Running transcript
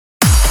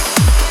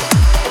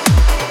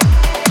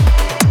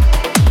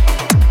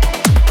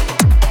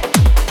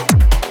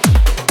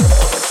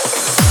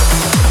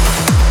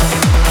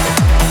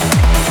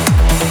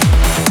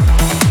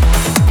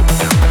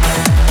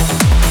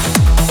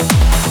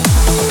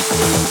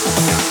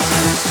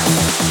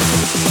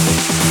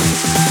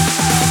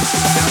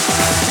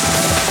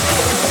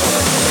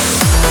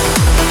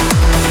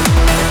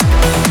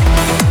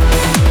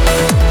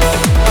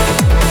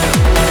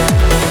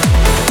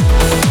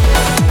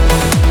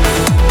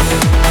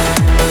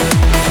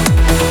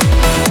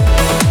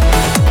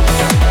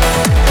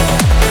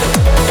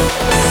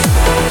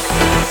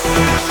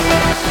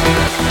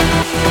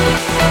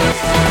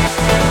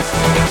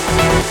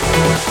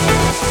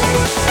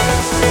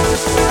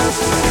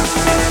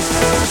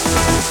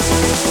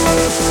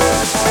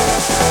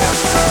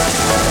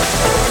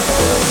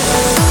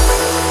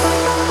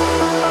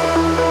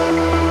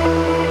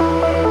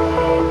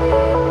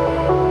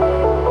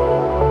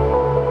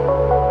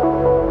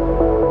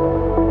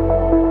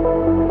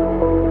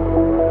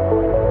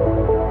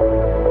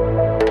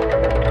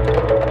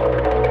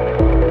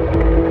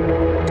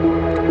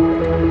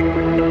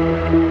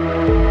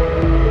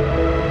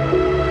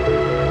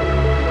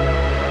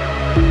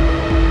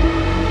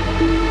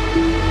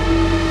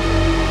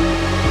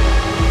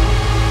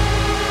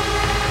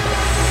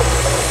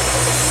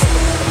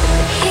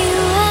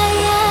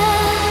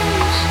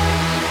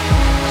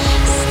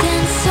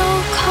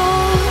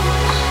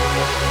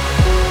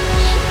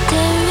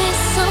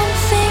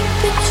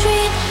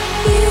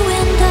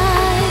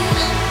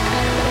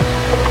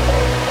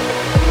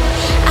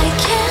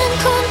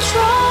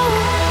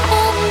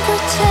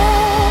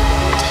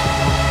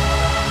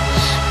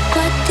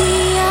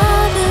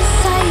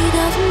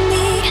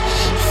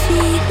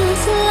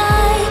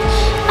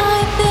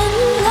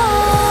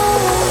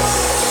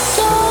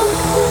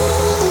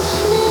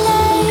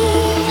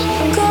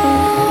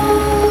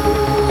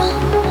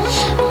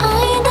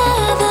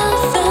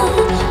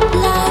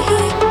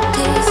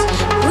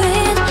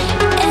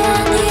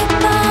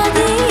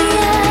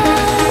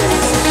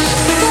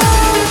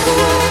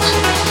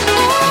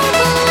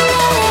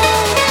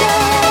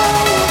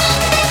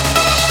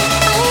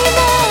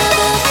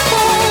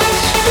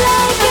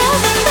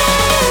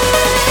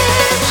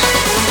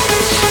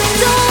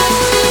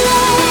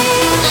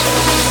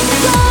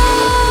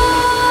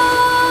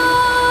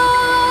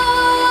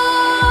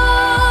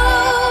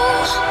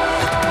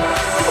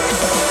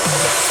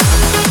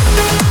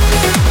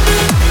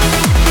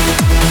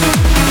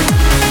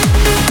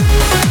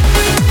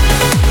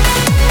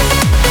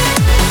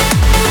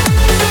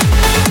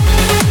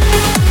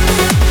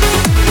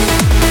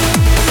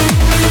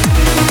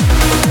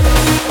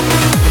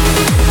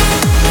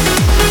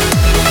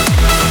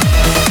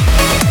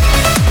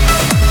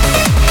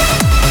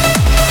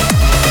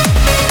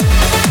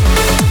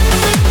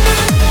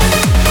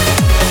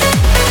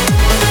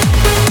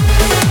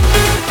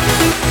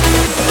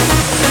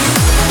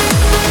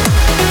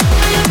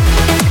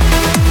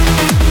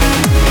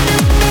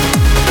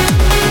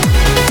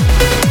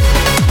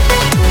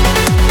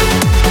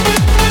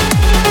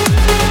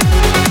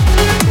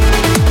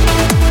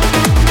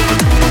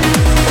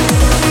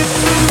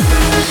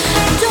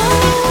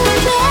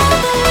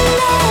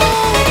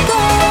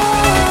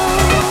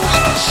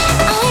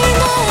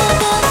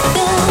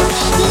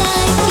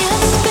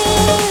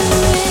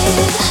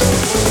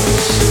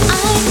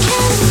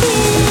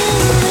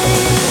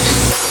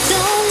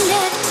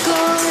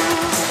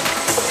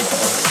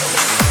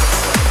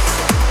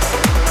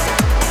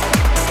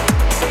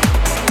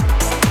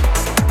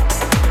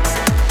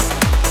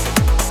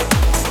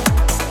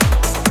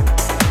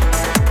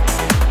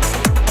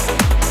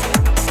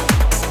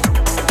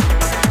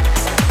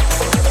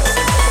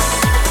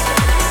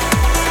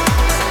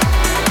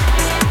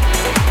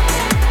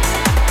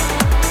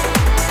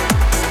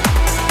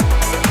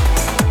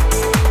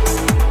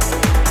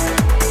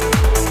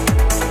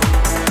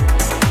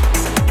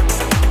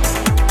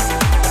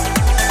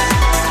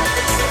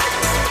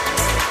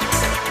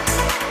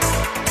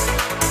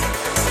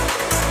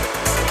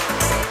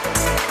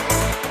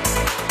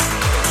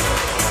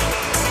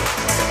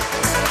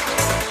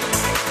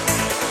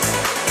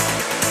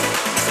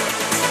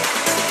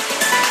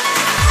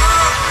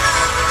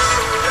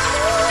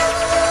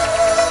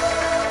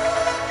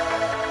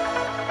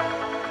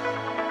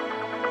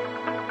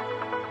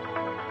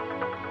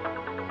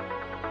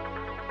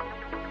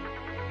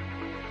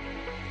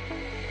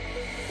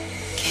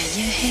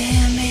you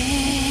hear me?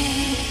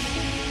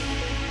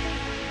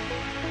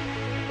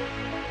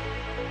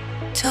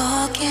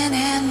 Talking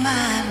in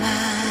my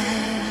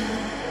mind.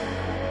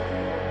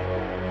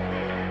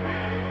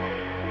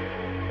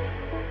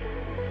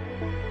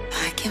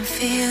 I can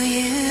feel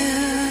you.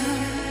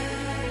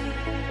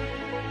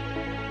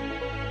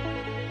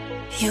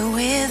 You're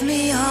with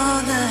me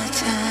all the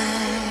time.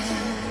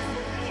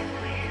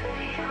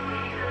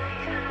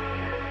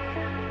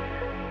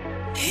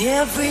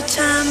 Every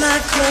time I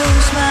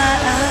close my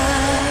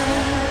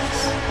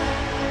eyes,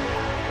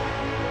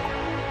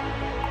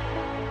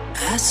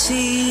 I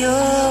see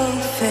your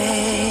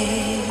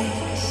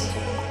face.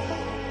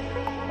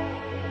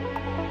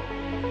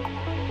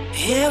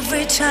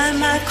 Every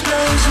time I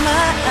close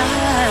my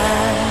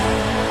eyes,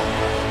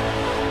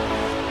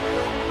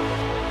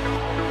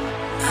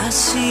 I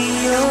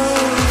see your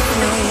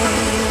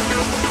face.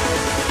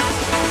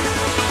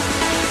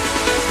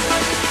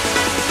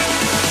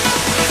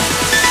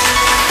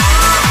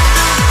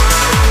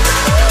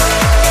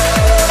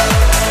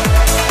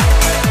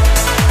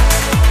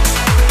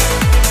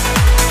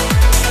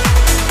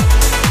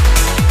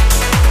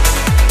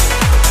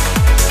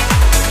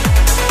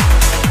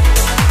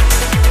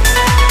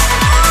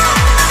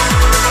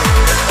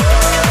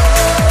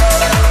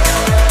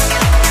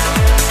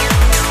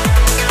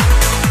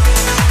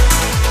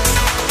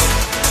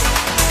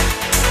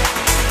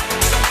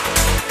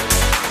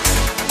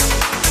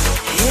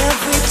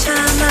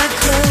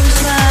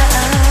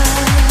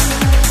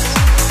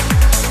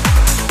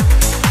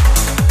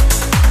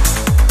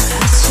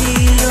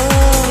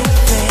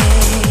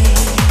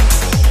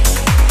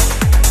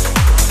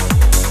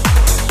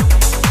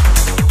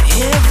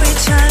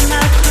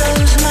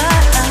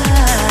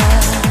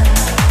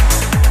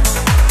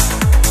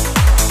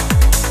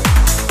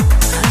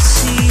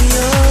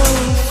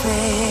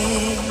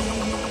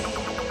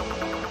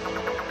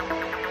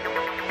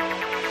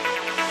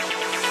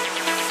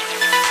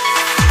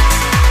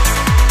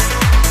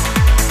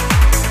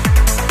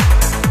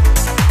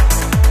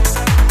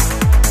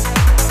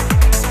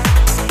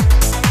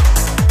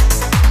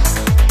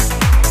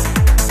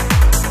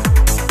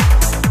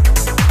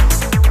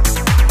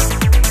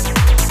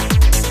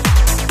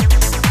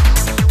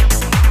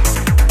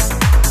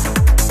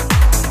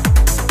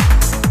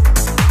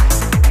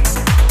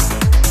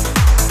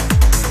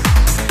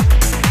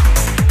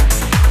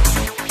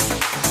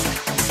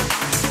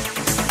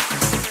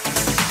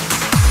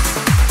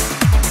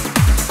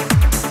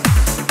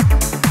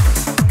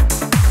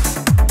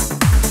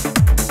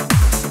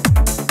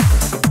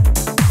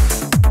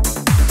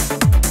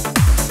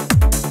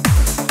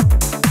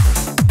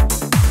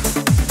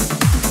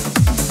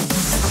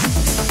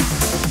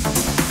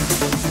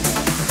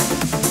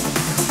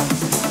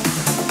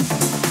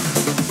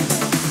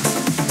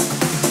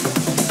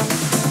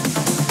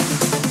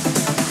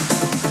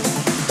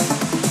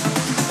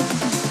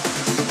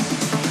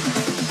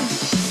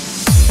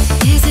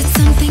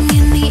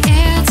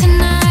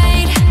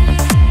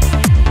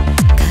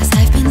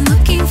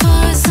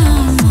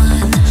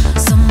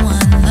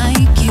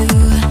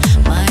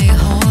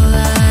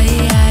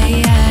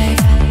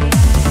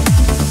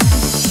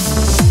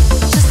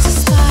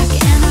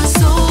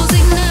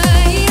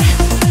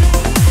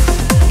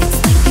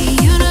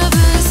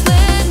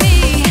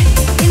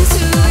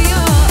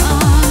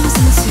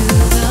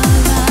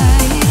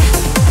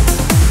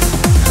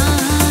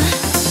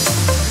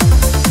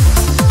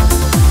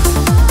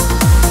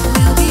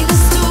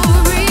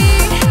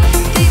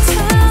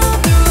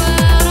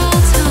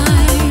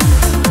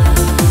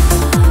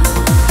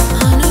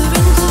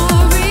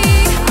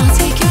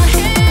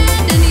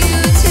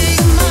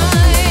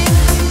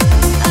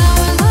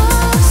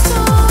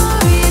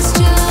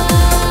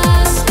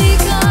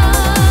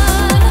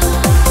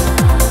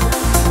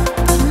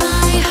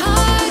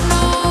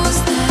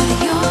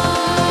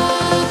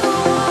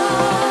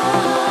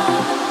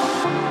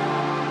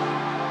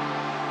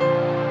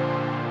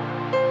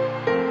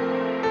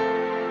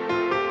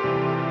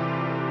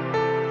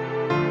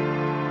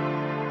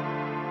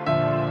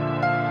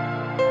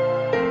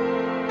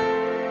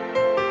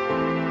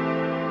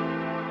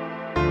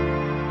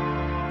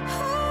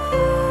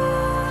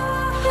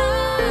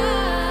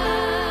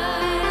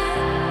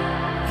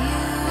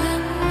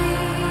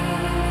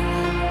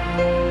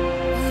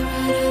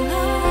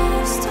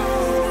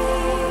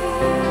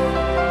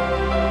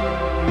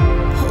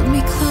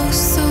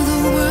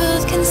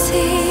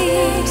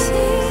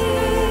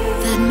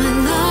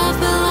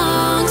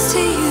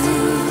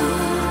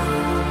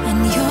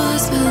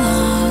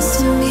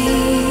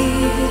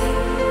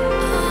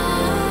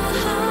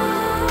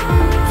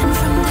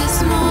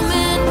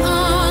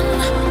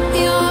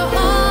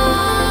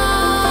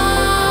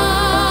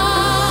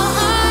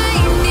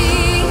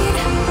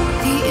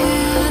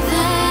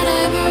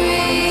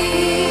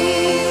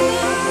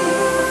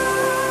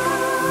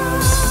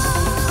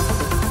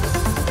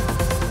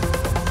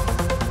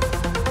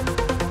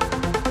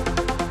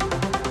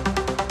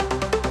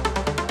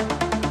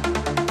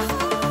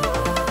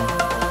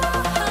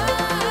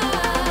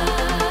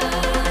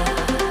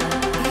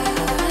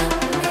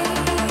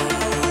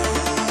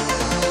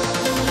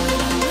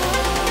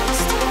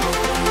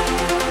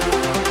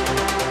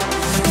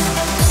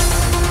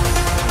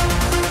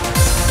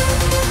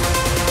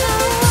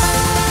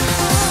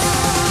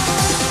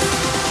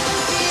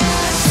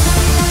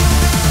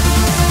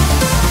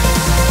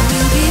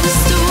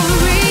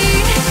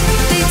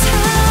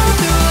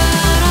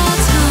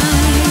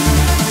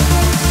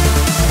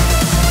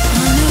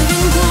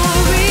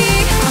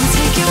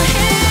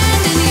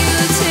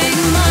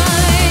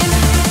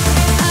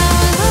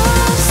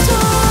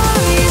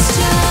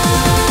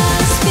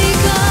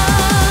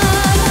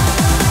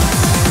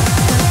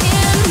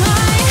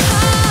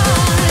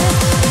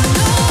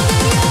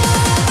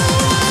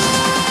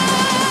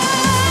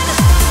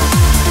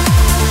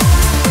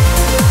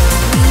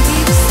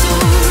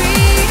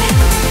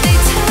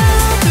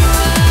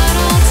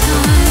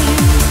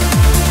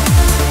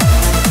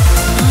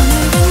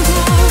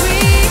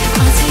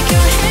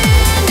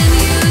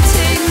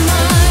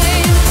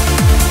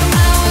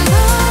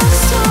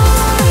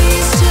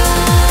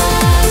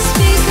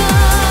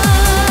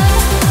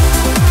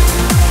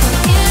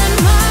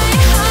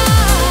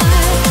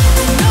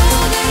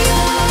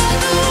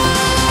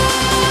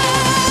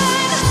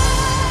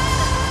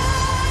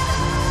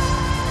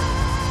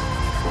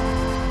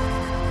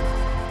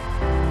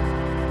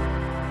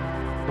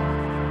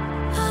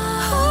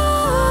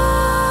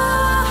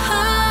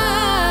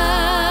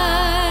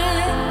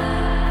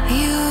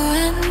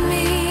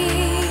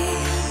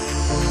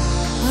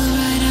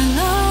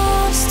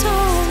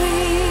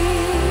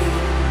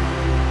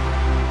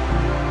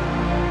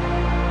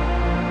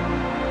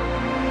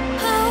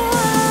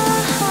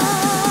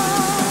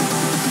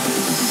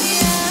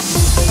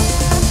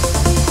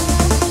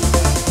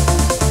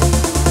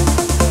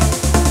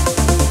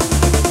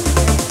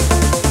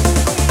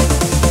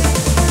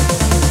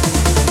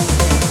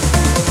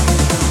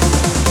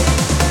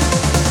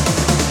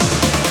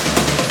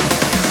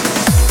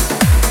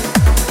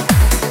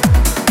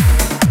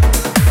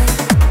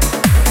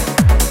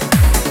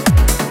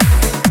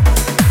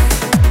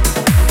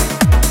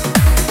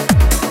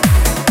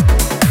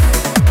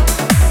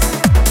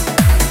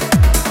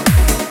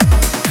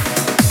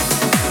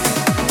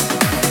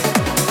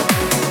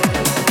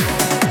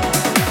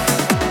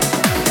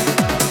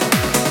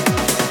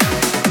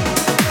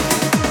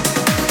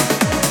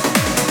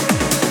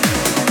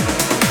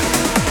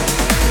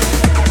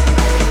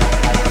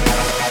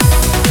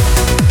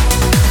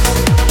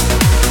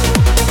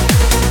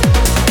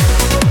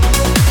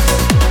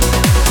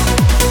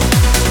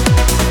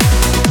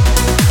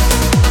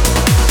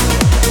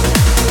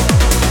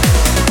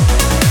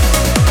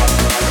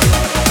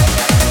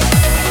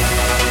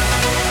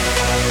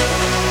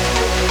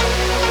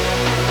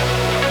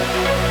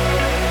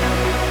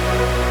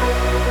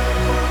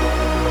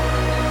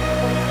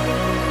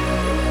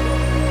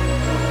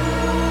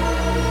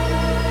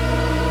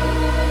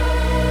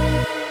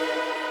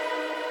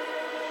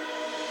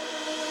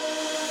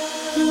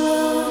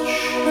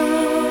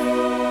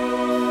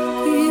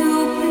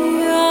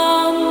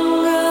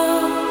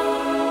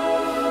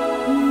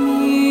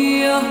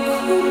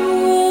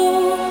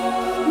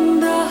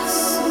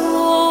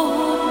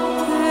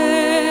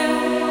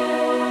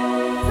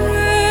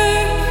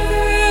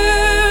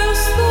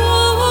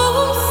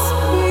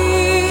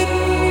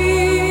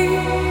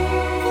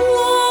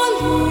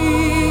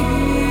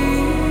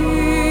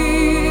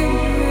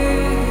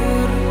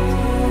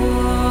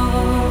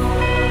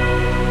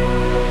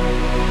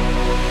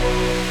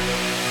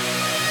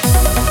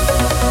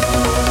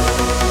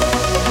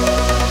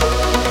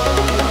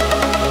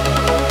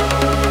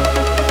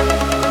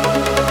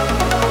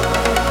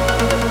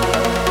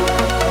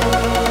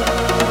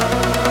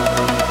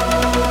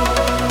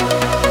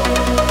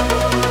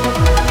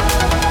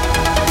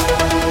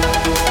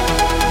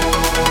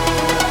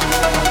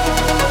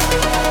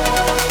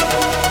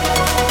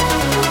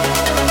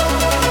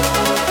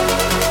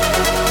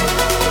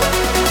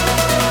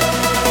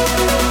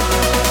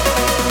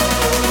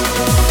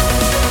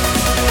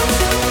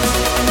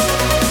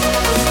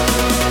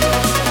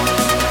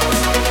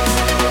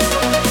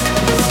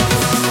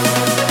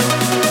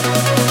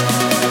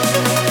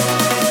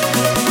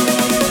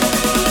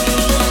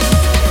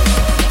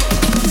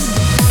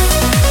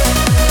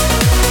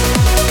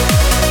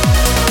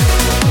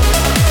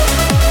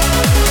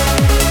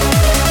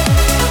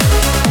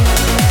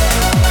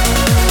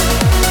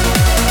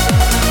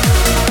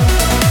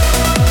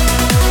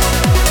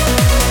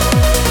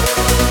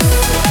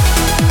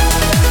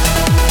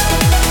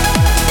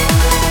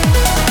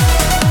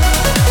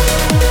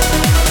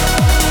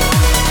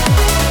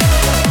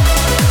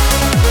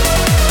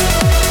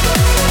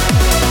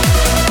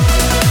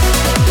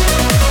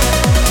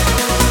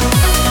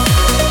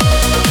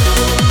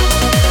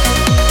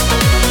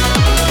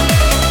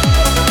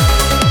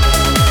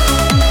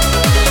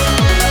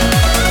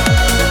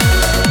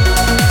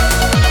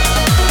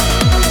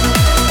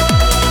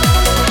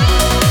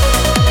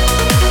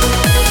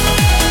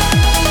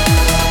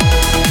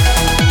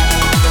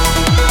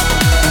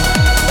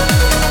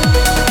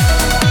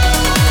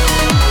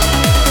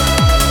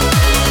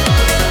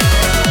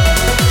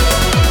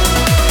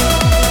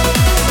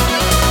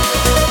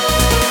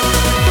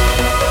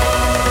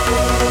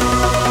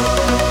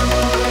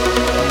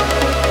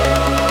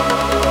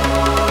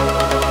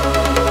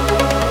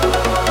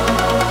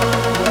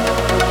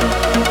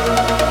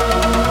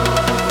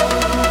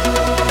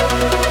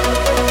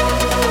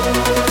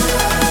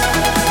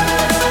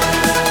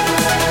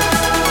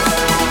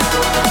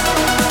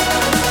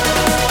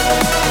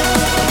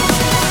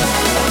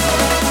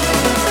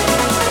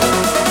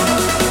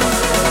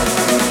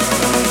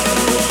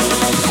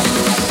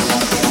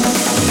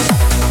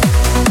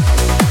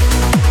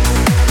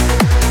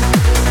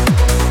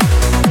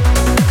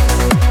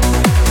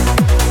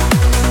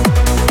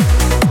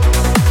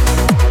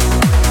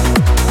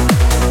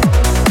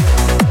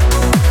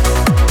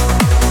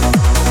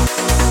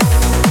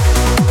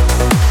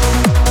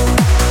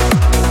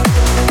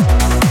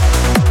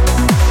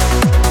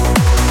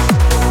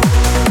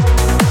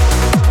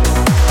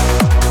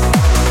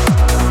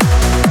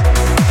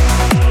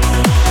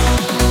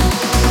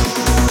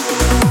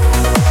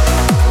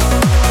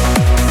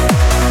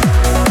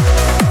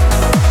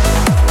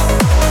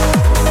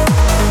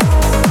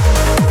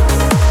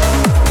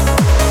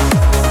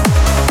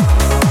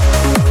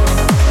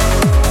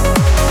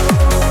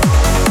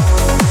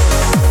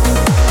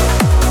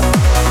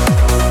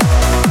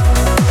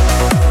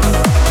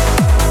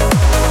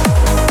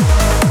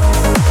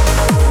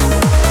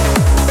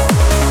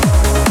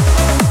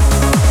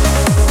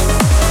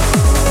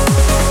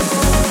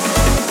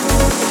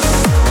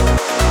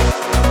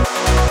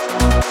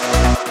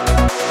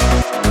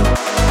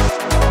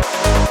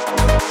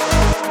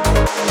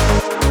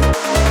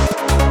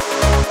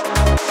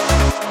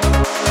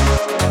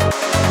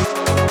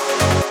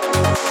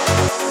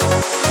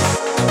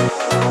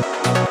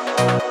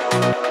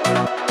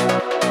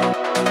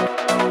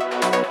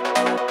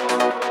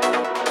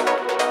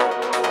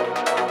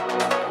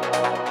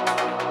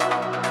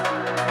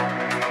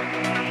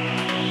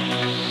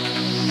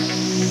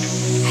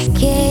 I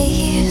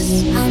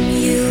guess I'm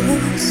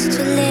used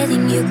to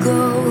letting you go,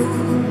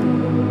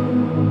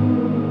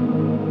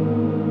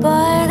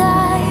 but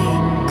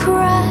I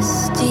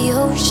crossed the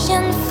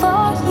ocean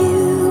for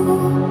you.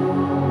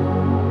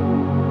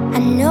 I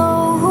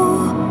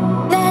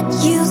know that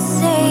you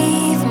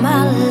saved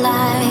my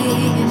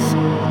life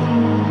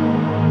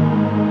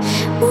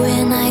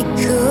when I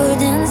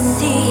couldn't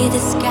see the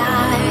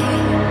sky.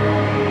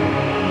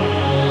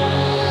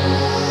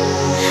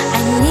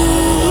 I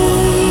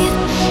need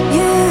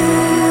you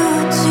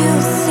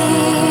to see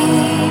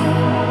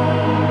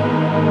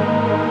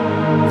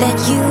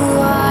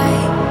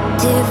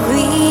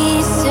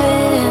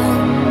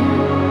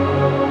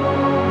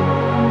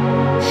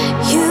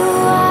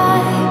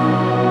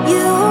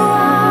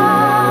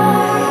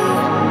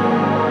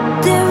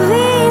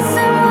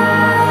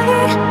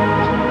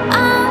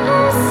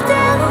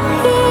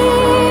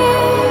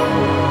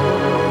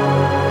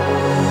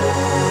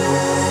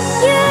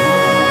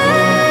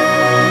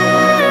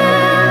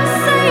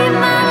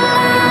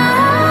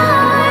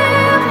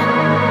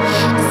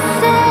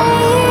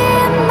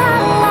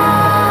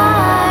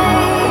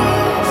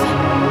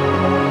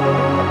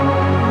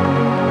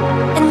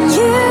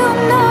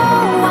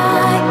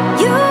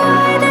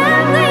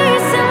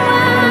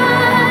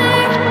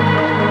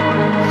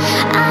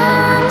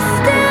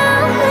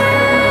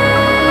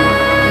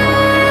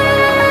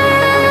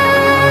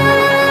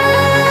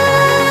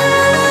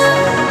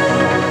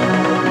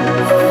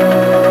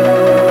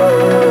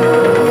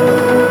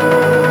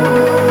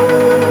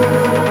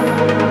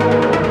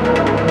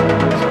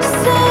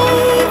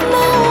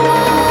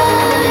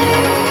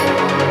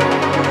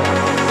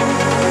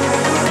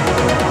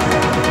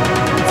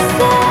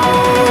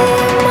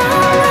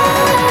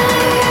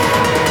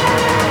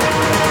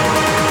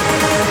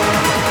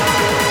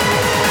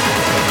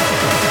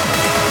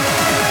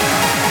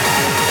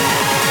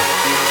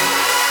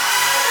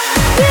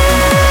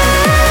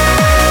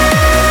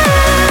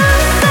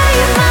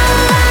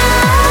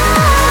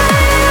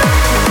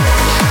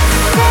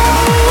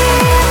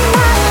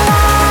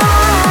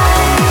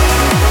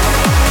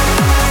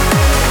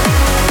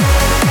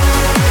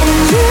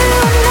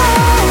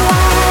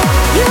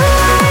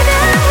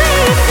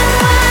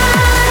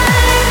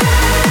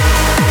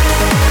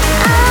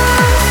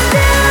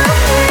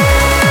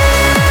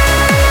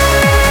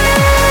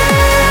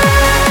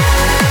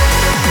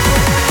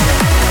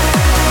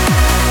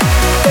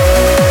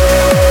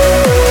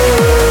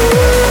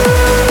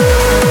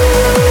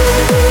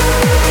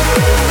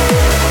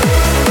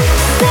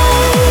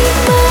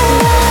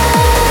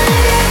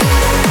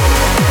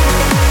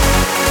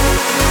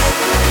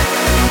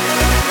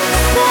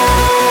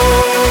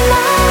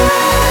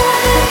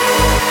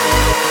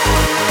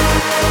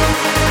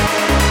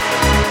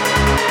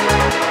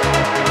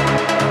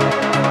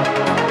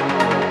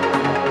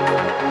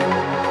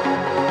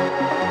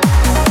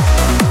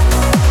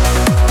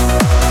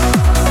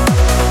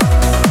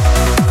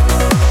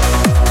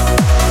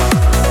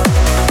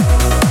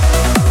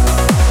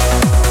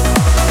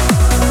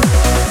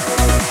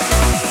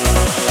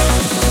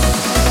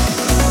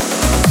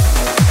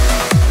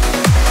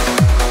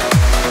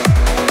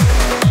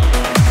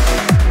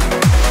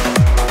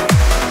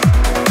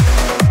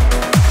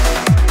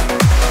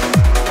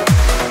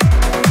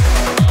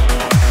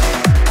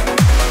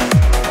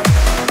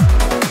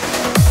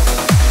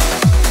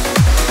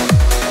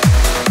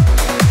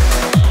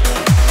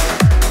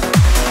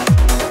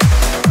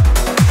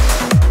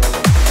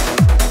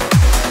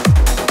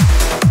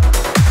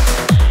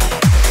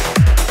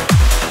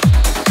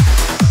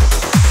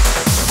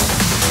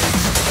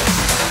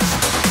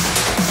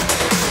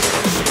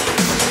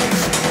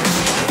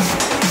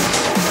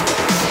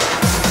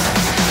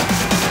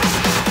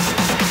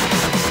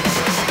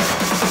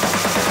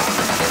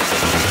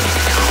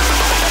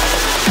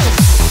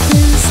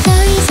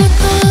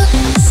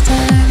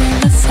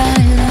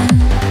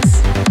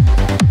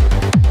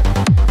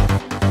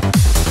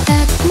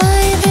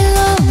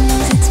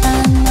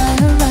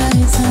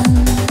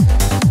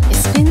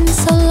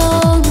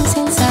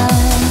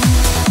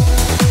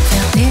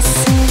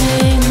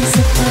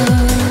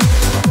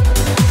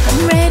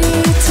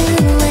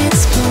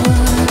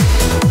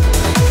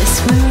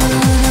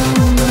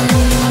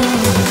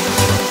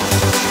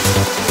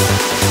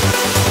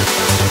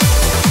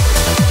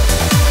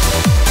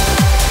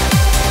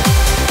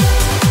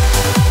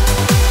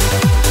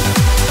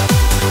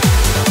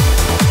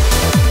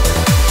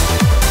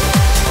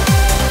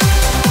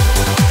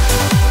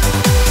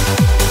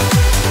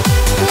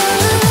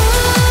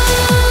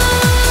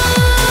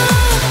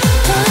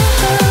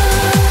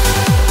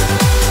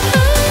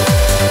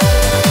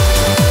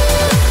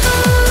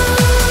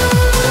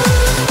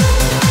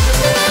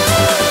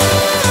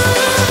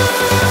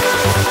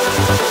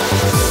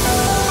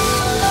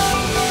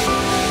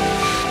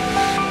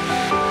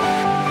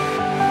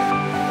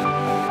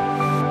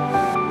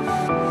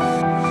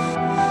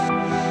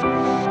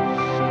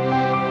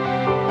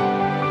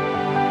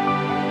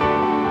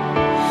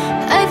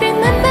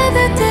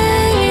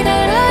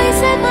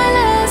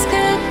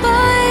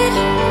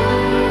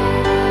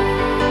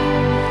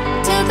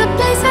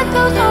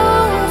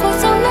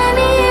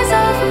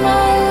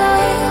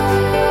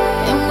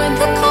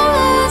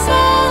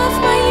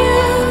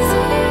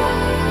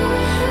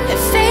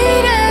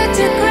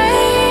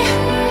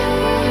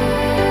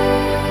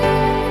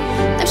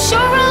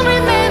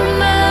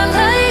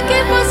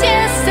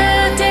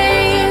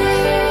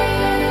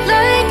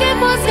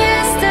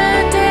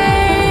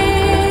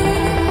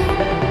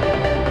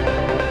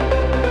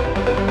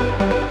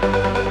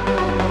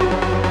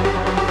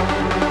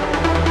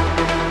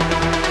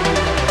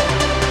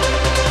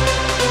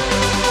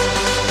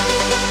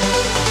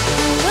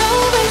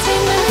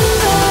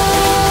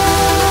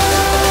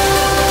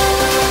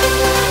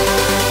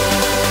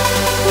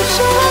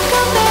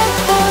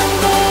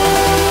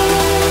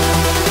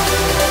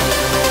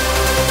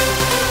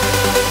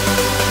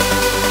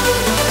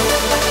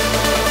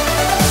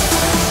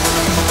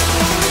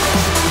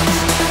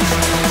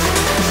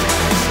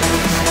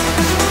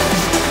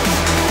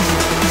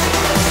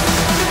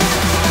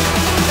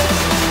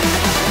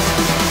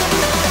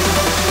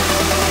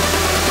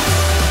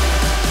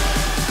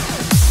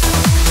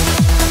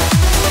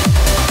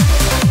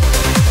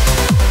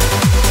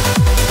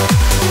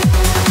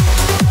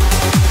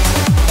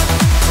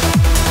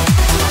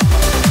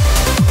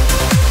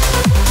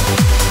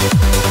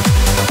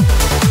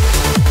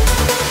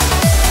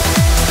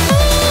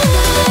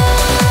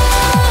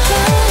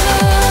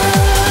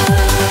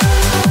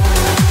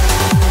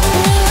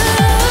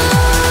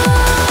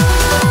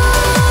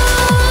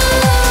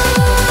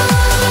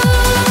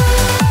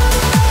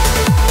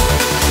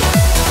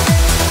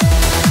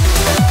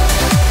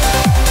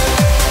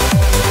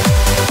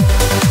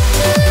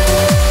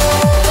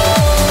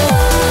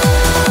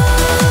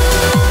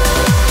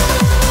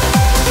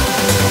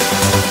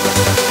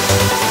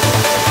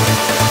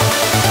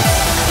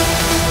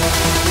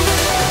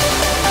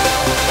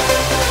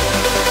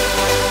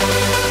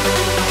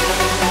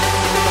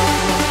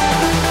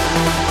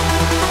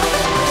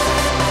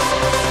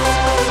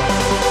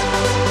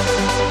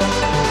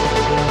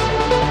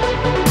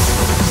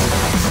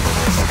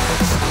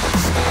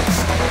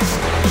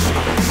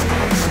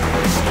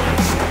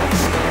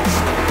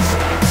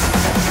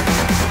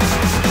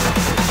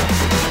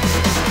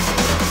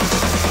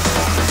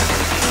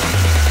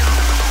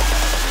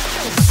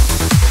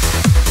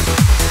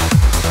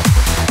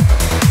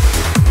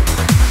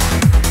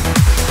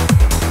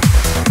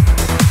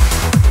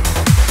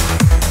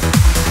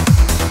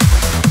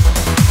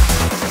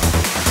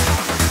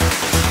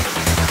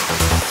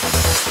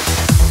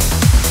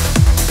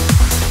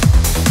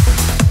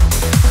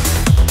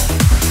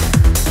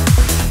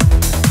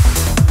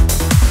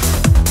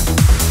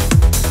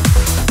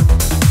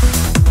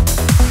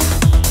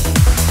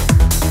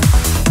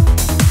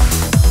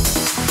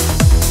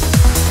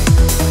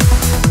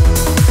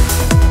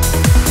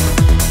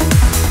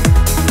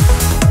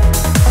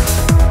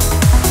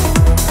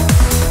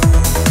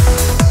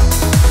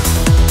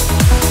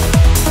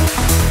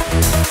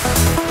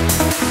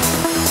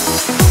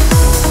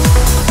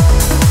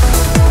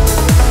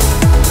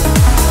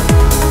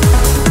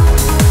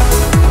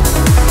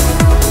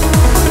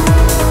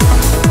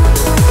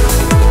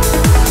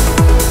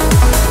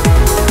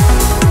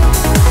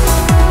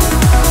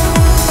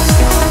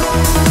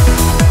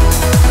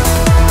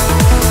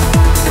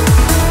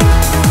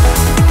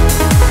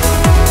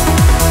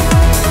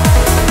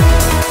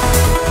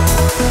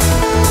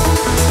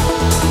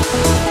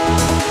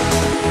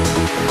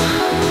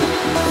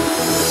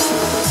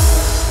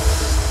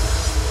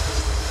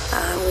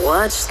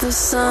Watch the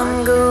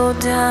sun go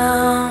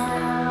down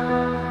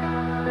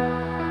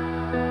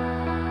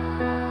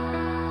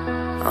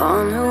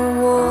on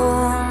a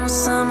warm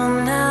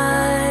summer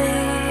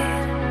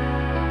night,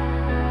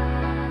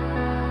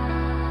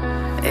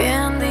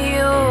 and the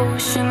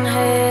ocean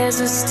has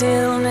a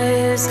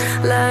stillness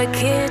like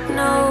it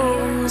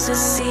knows a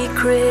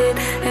secret,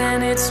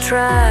 and it's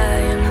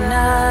trying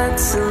not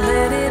to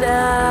let it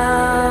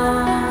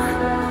out.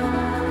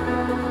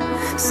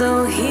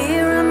 So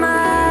here am I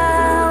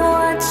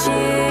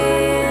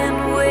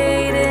watching,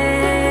 waiting,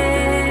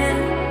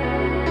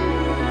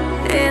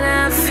 and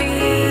I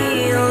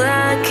feel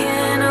I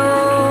can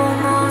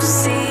almost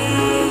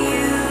see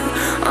you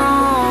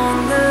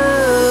on the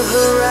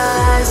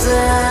horizon.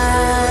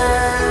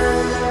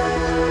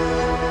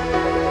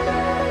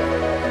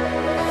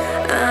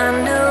 I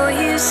know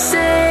you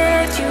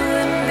said you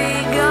wouldn't be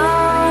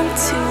gone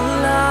too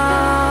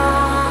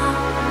long,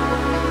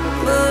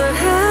 but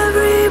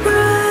every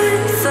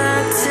breath I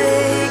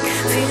take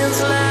feels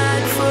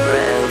like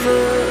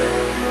forever.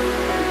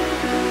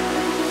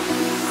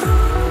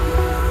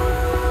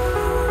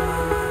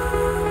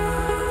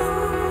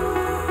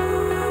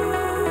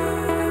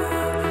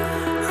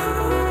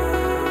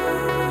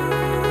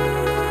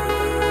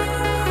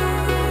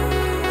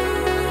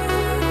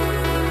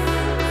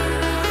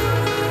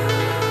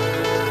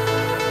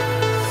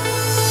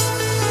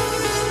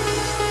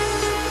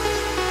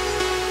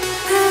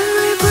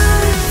 Every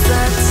breath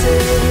I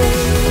take,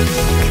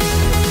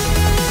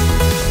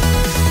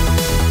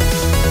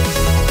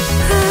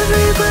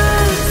 every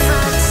breath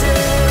I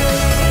take,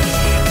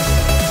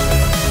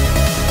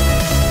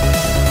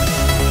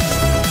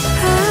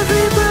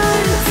 every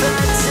breath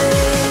I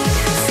take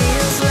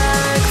feels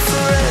like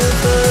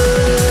forever.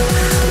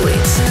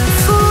 Waiting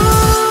for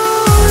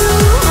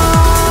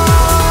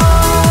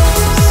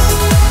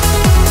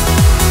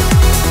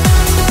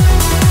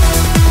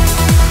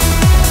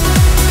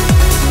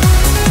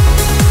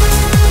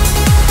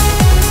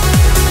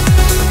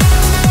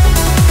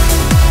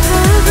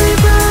every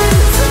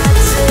breath I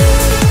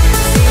take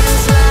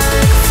feels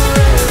like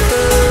forever.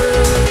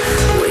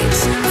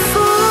 Waiting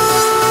for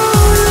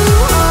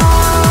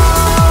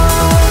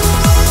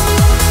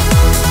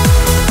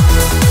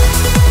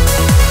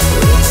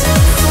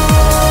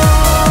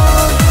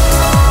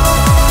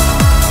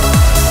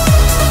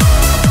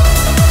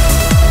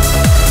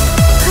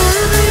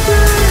every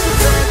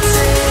breath I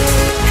take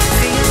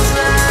feels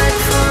like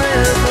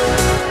forever.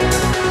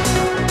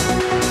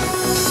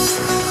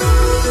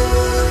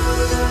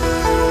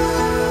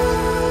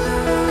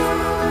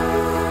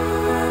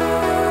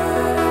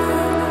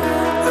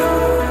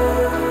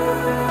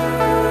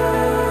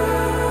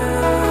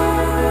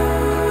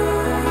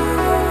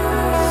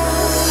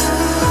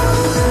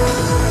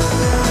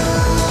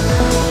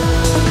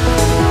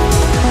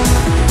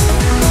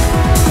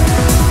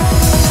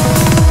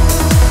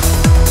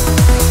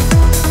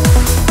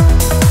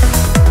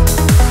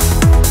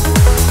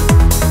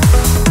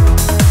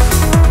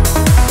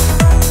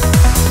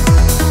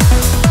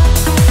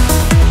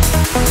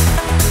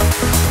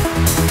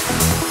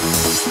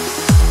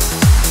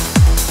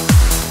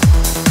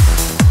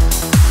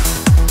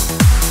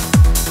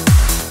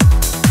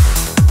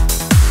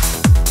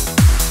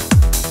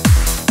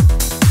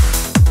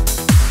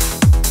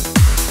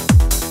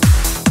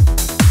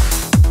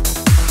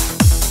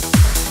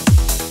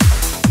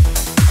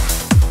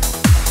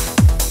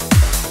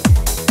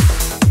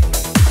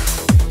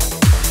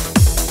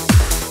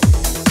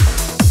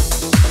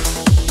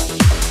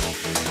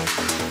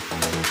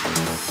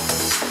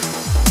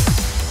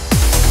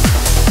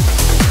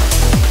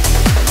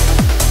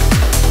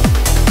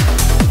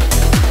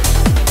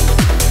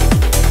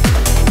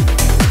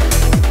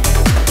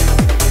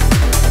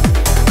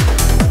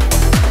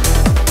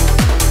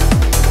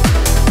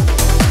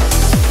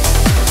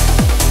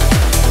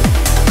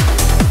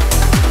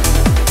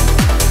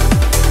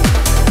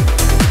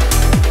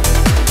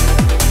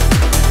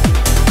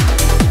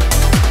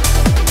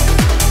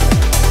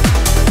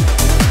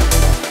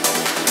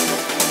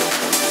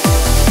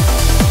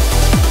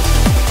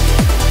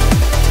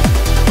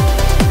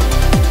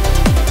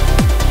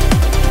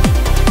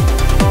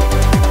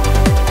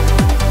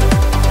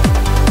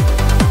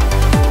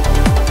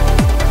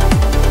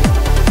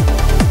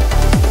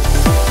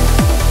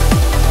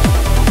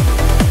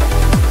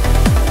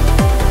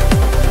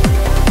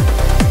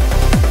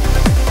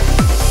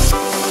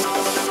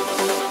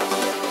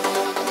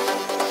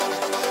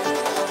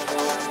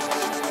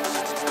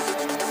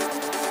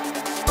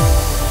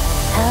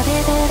 How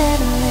did it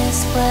end this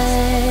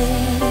way?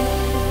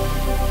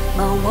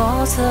 My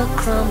walls are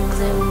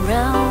crumbling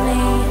around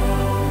me.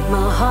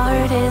 My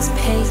heart is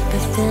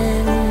paper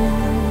thin.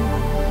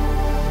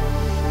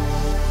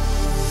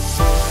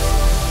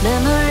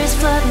 Memories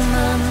flood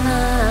my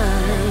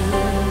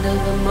mind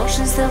of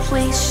emotions that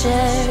we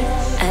shared.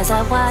 As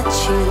I watch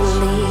you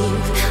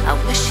leave, I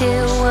wish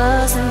it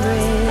wasn't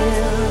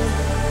real.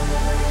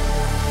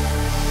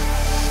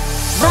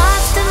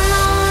 Lost and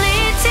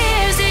lonely,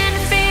 tears and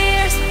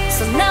fears.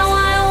 So now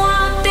I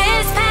walk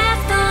this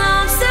path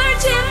alone,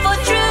 searching for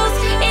truth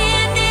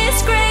in this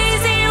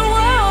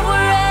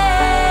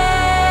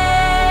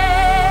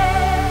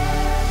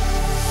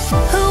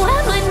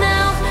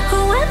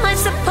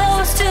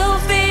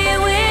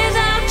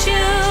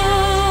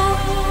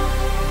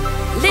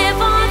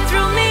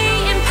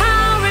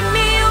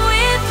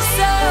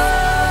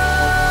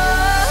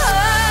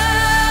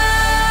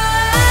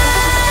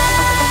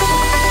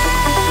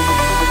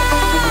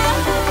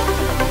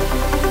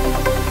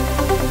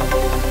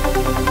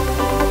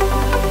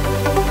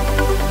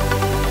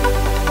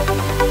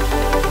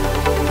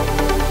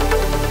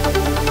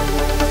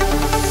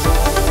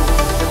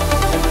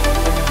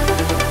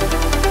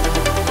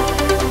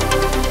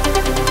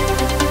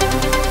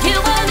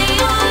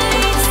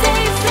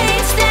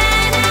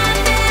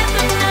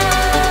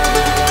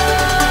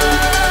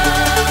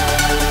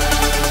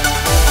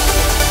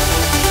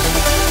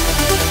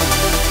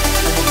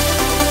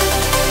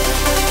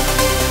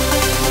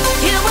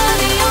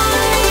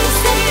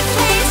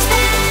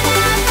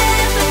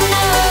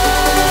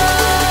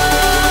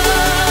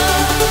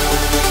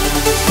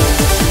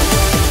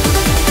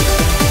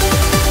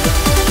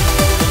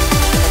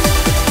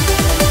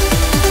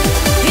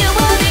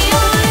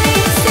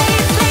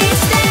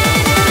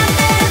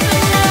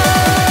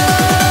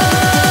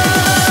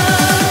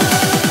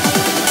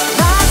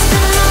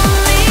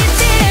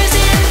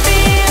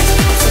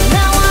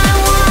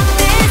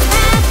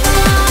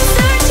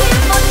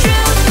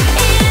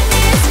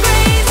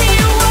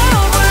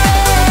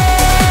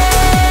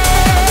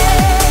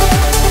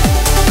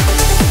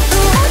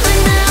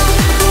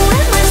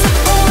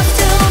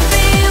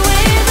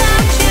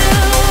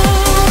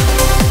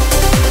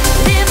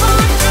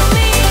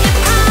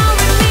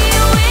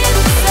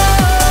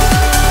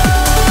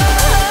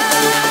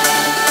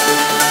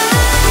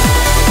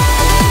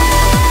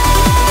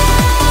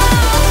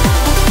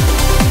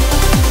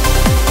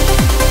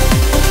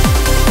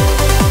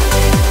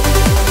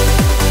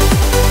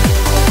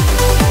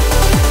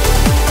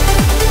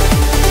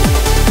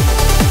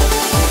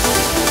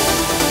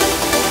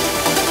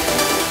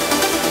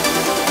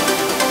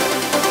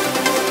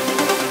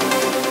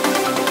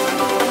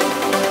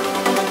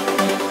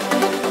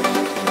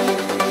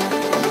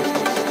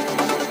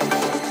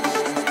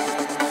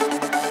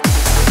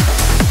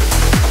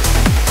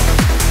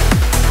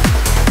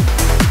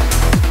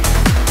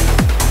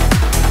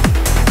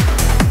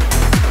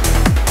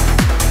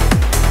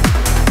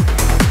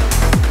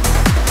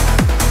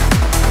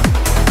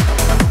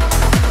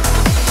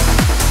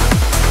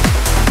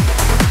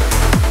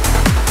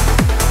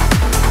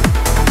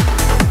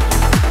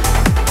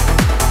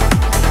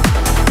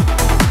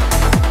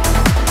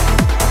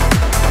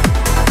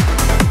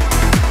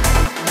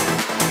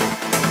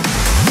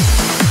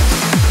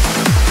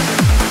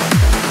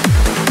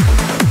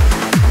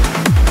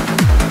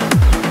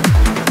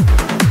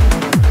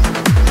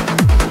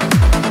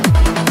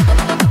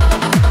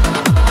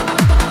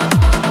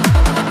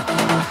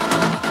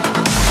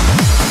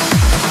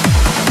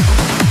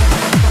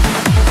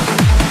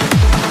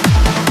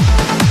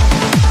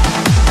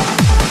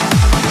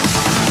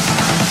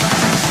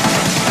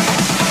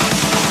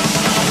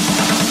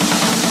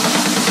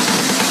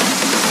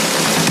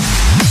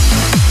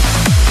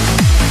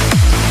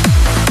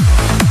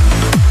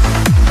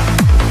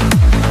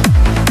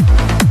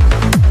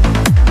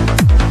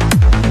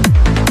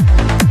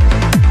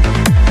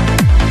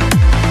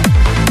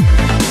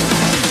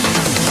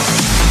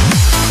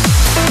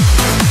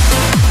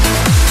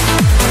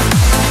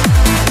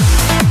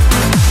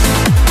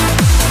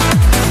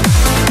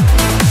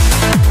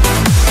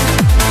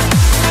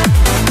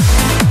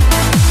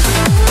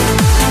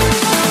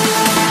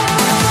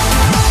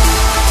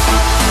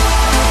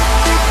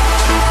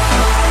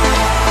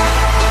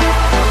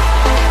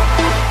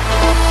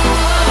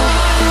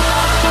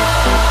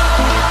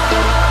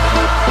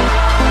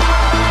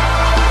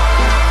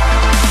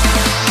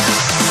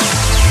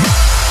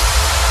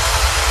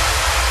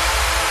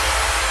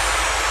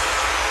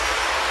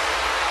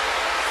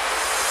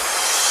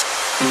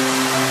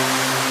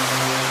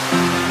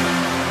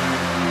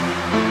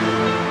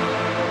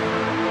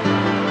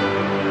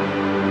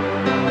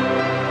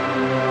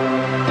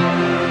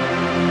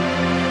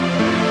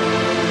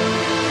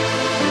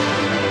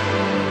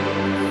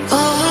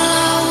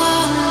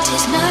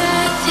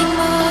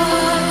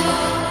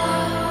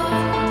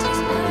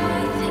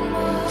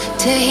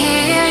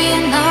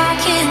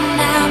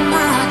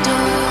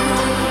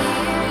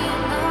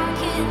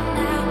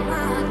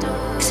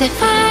if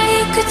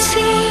I could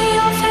see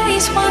your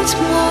face once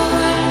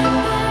more,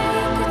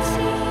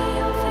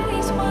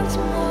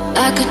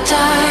 I could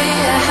die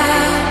a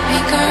happy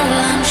girl,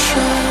 I'm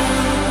sure.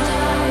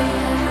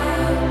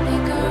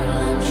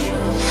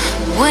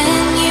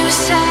 When you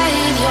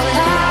said your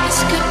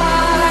last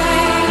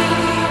goodbye,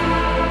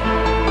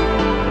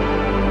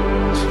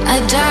 I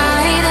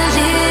died a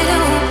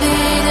little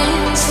bit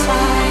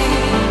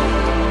inside,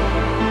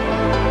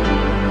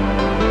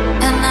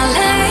 and I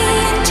lay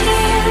in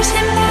tears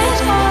in bed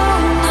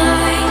all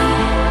night,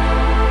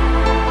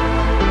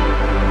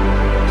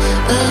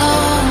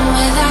 alone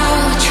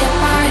without you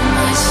by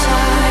my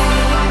side.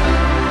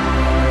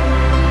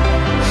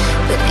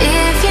 But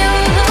if you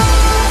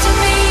loved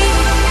me,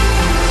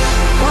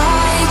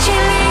 why'd you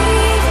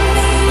leave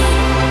me?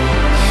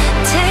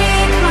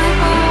 Take my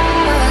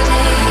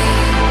body,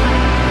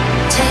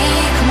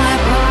 take my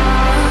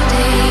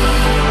body.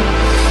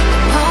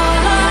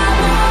 All I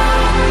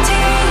want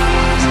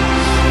is,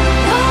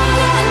 all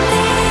I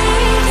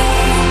need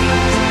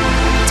is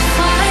to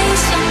find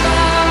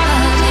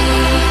somebody.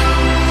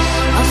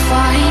 I'll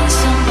find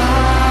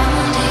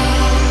somebody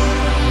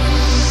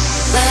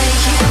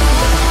like you.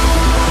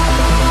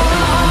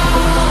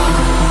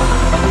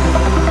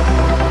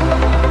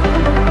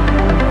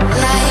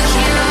 Like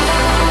you.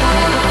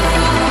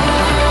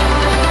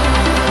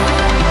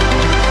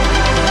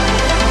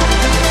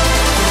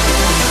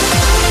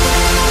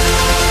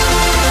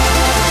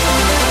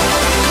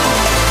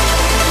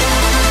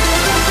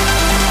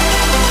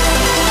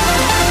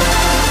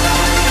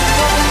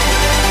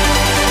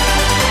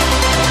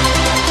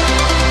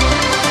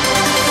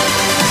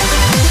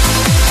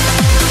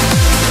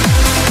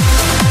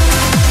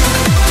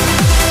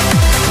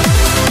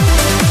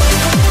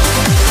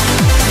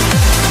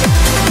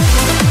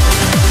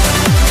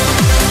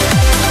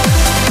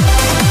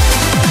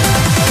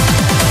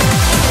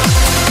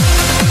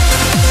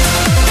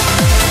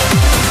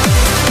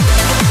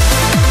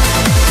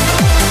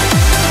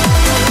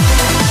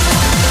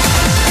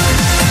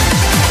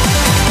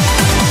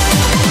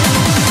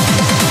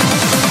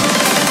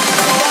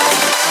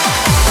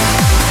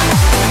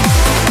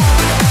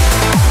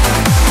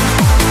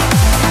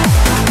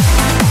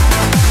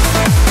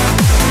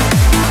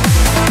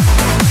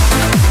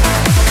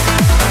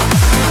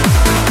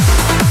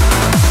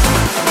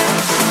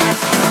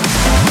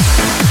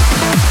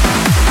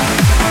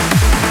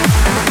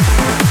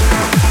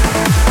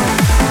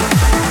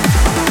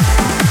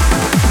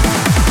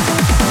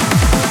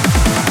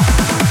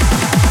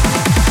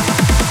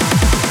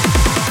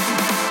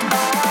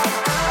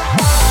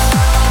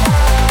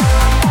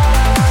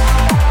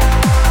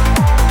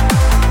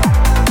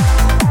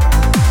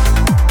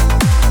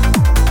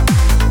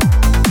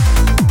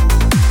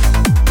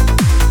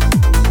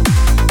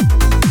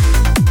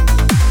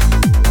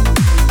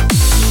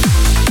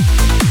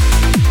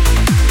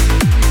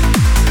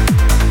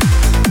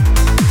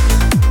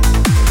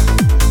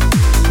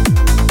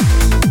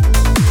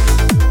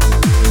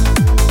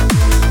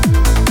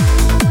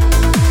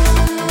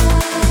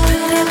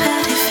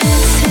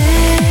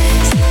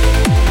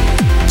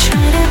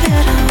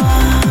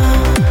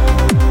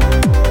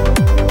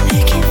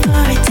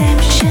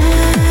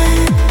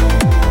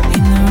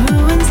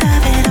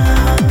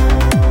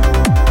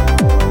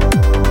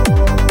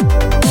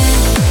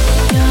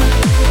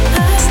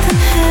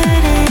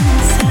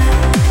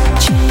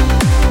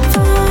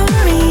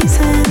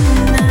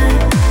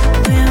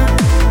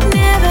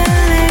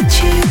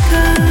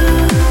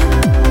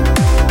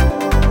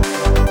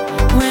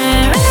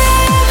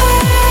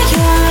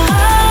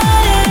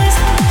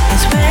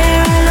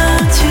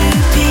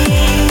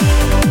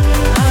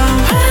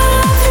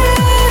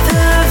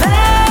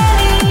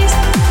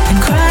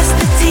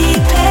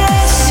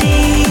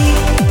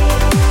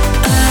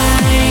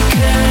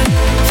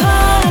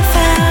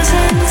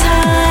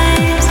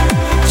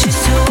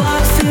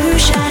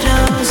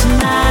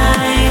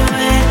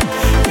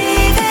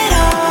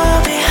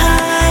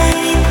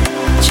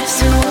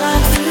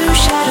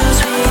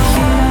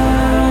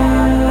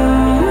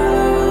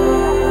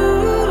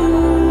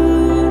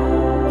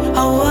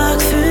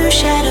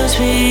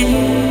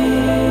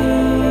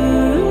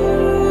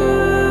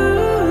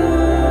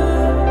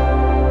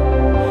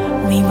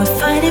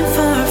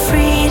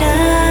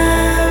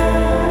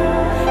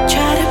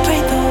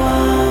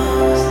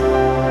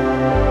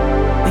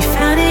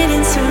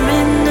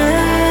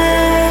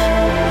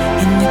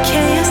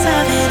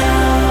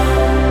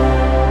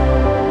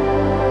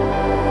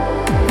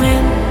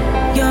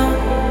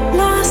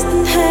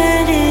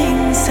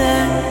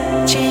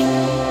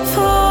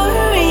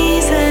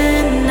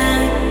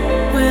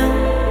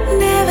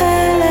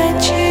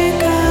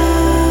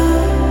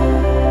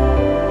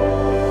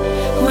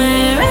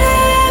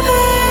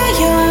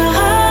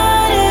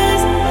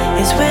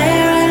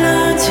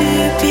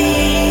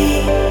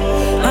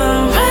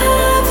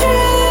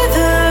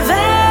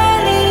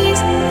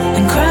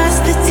 Cross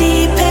the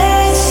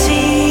deepest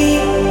sea.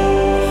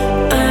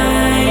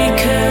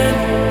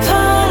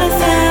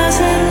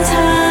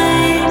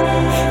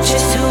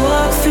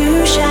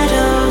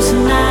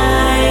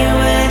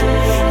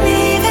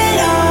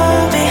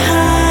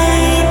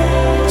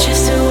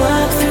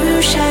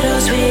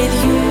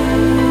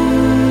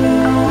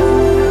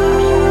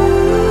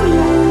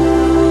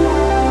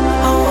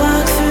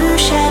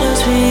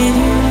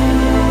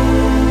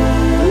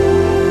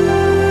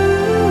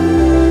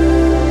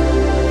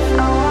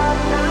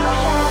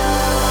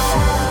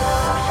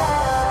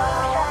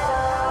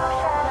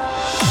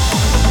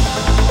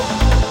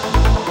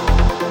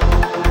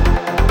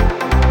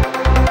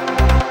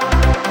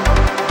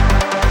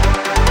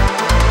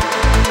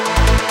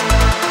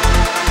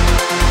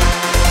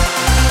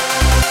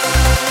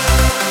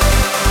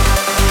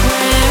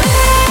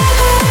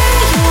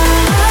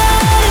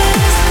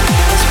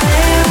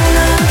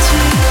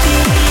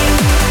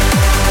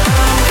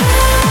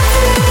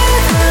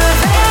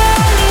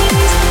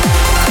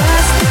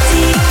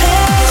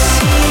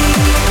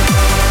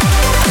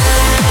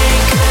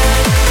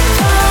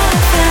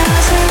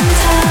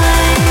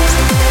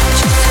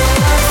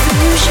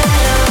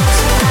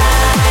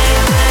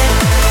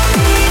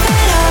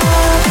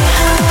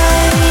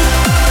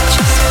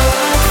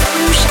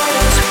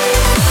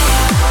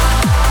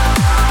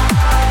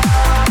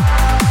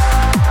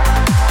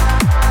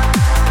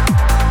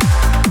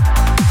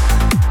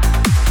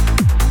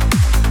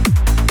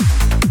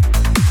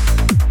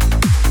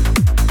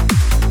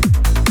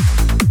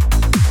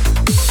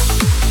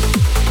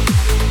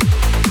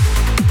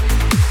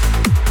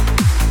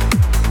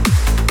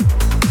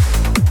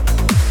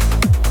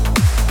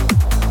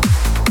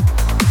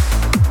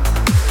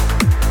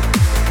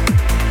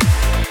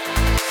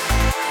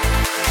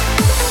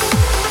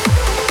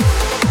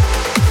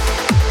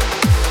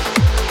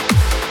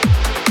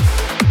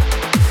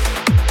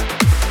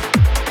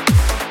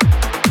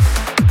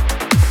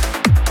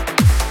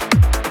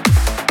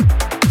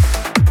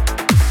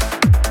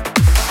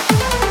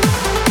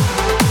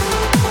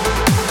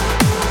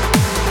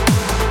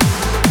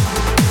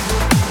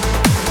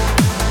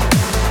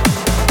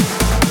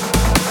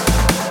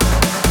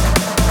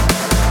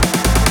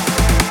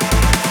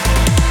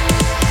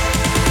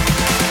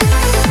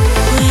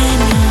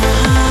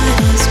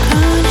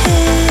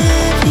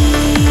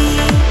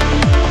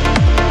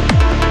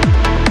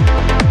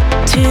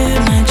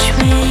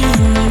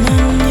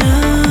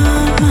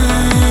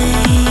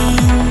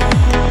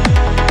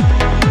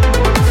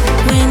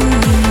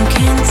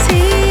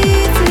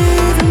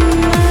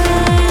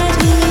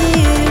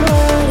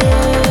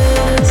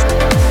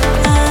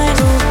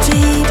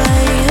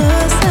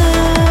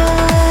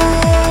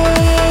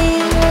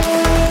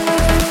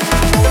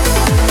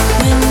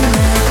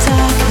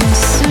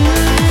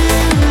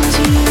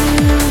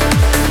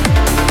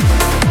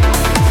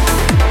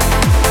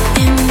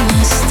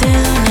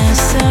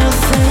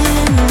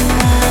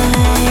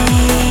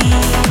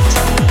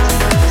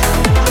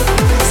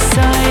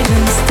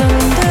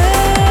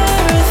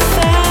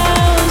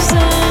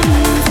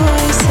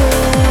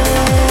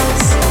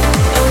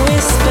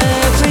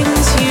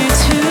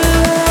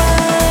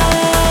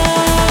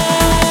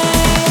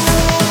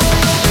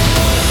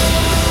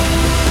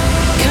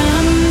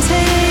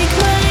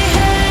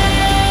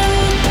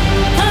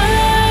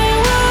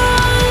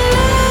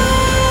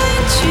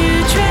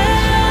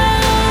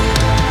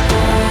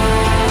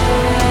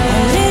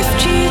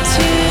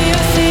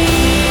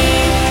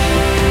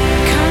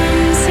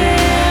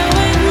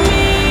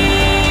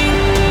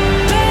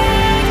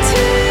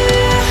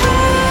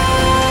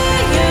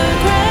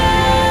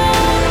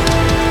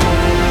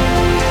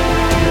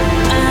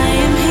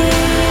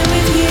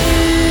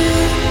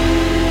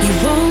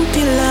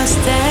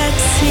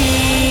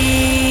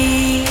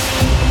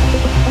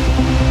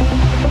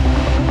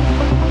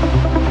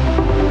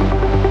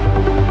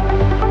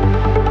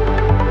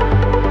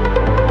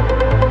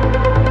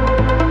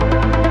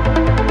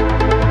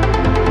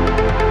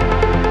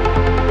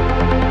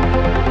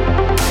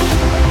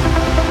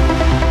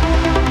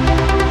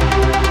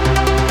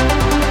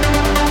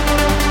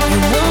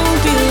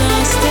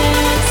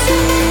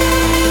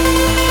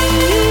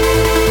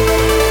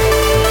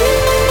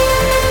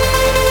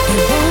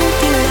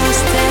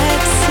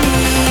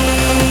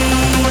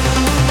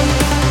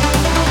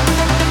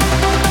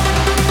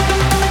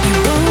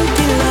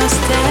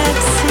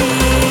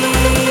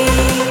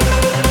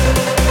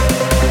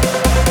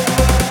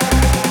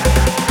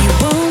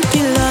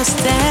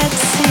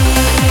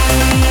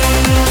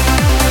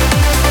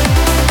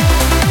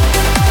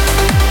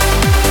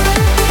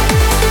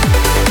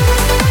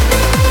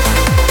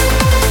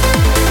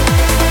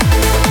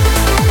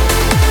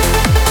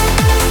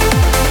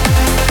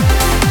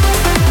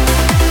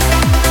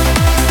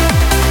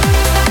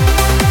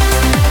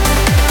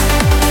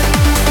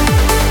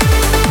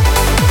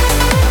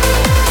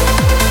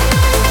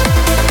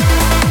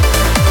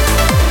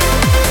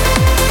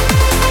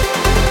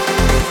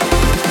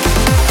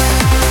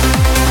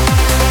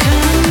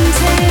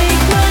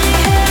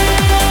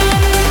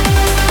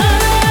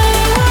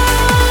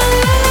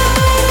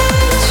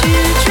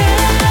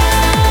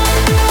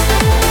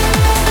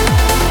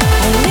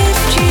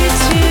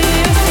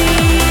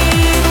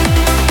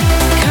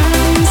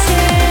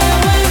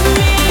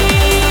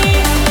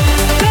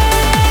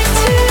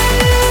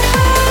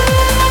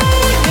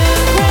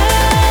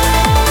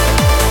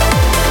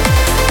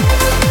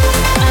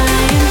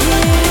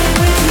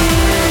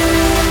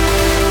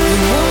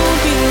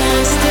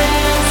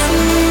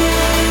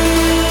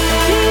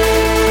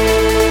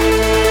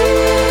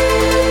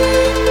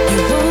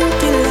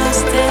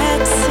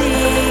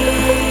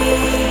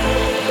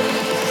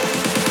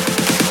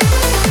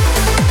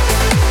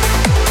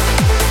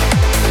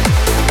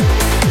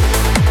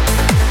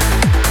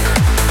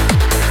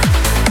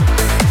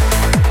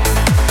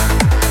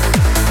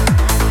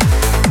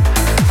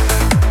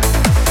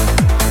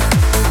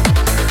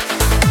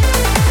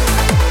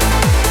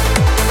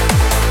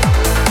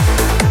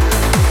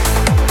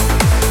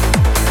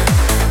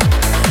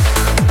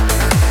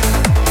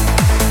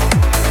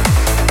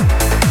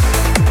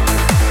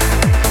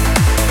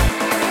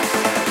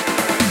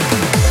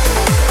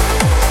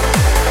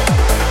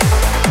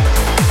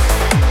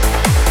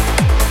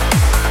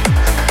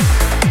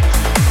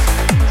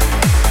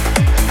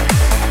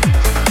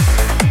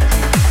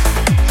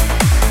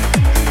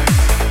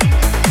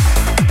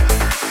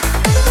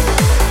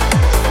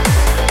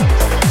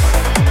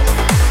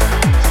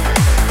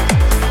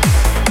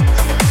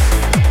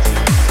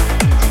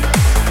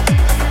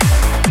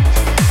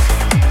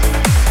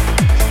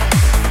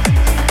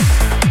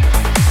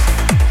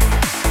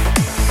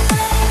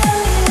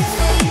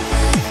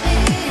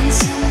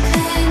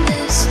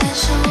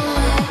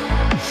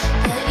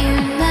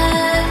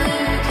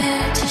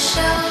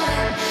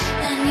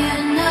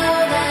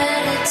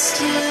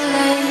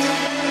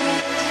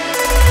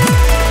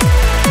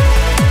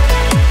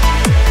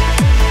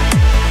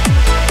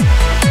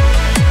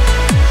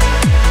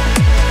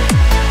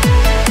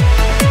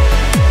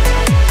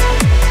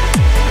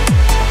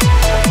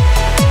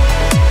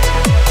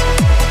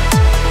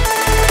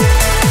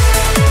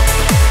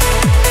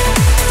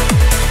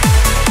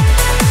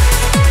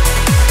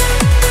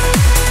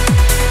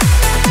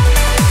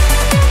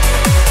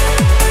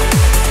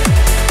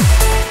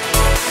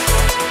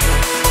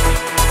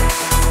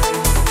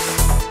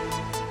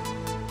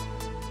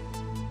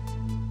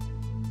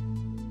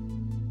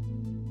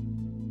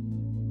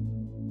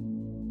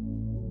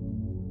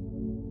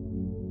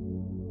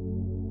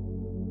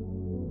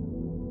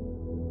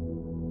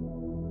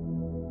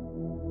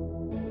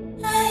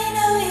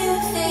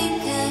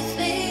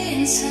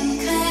 some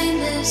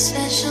kind of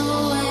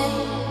special way,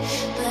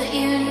 but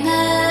you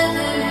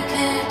never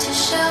cared to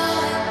show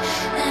it,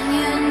 and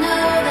you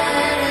know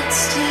that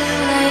it's too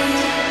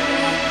late.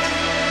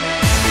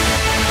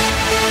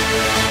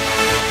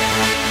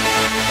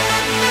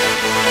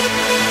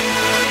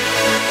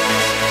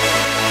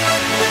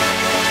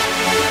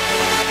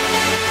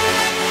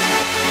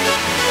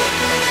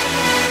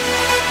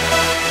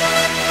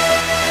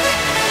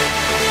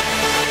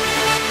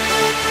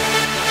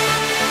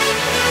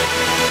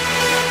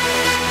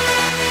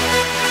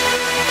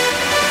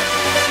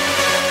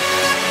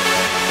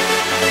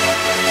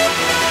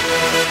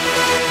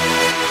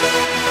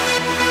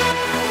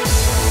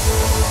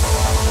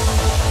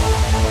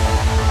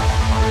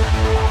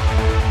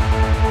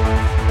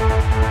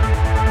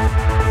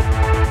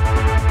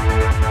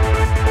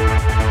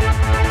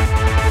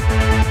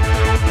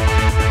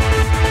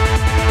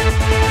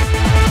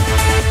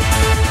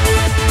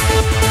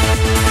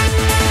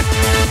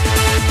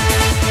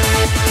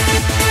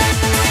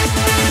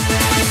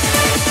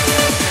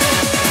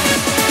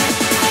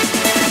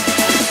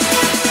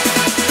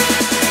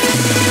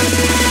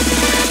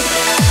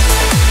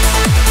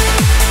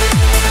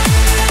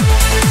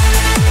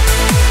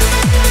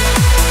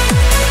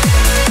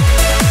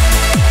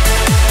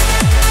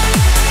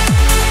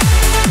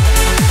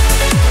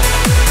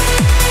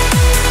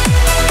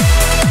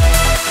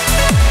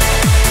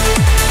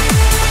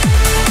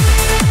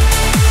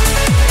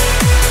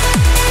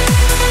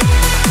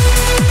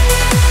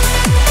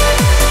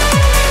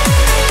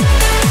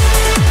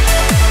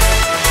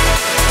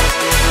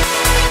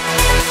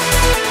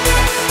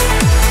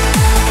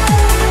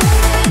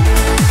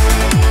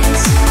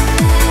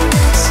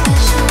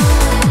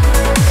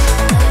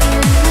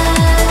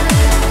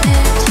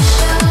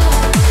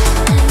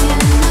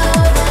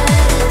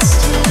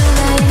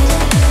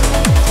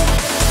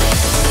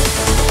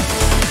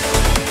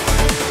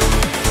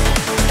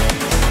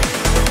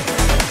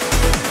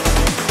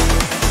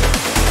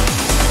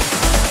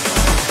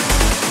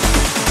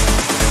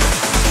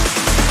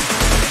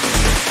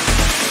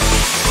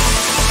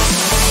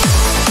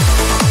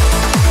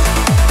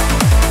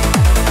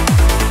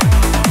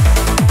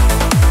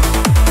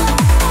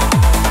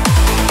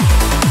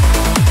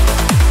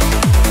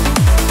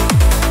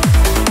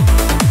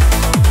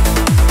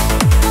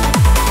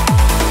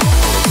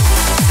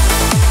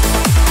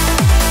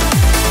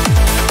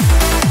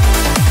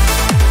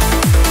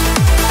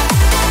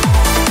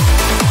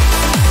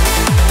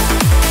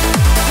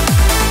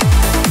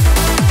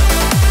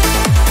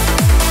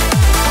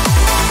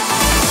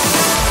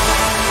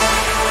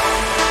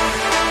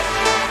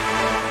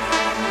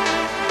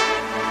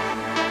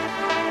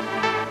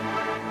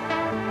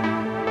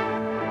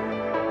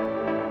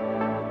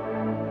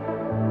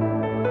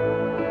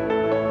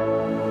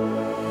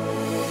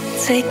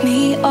 Take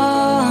me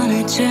on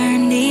a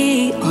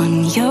journey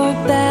on your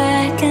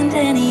back and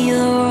in your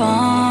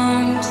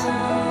arms,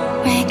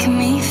 making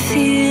me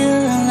feel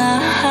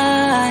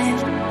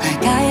alive,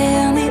 like I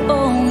am the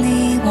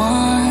only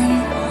one.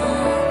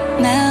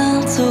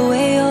 Melt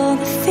away all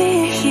the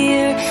fear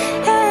here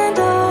and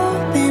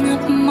open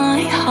up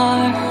my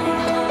heart.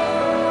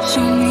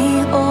 Show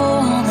me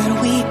all that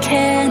we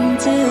can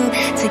do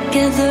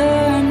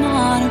together,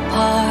 not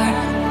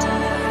apart.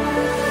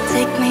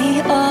 Take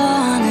me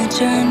on a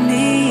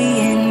journey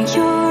in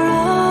your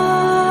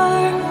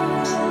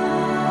arms.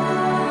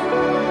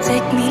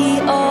 Take me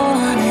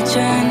on a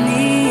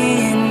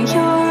journey in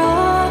your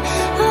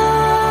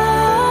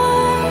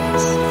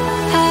arms.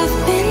 I've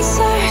been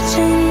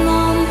searching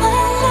all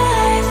my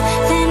life,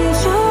 then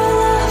your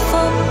love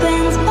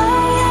opens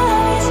my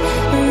eyes,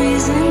 a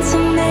reason to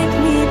make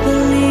me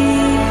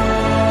believe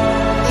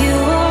you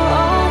are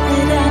all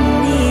that I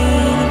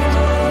need.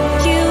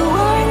 You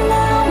are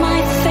now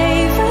my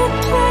favorite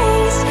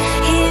place.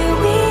 Here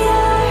we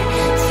are,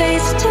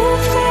 face to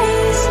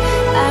face.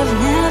 I've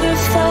never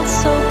felt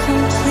so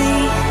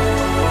complete.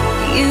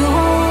 You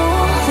are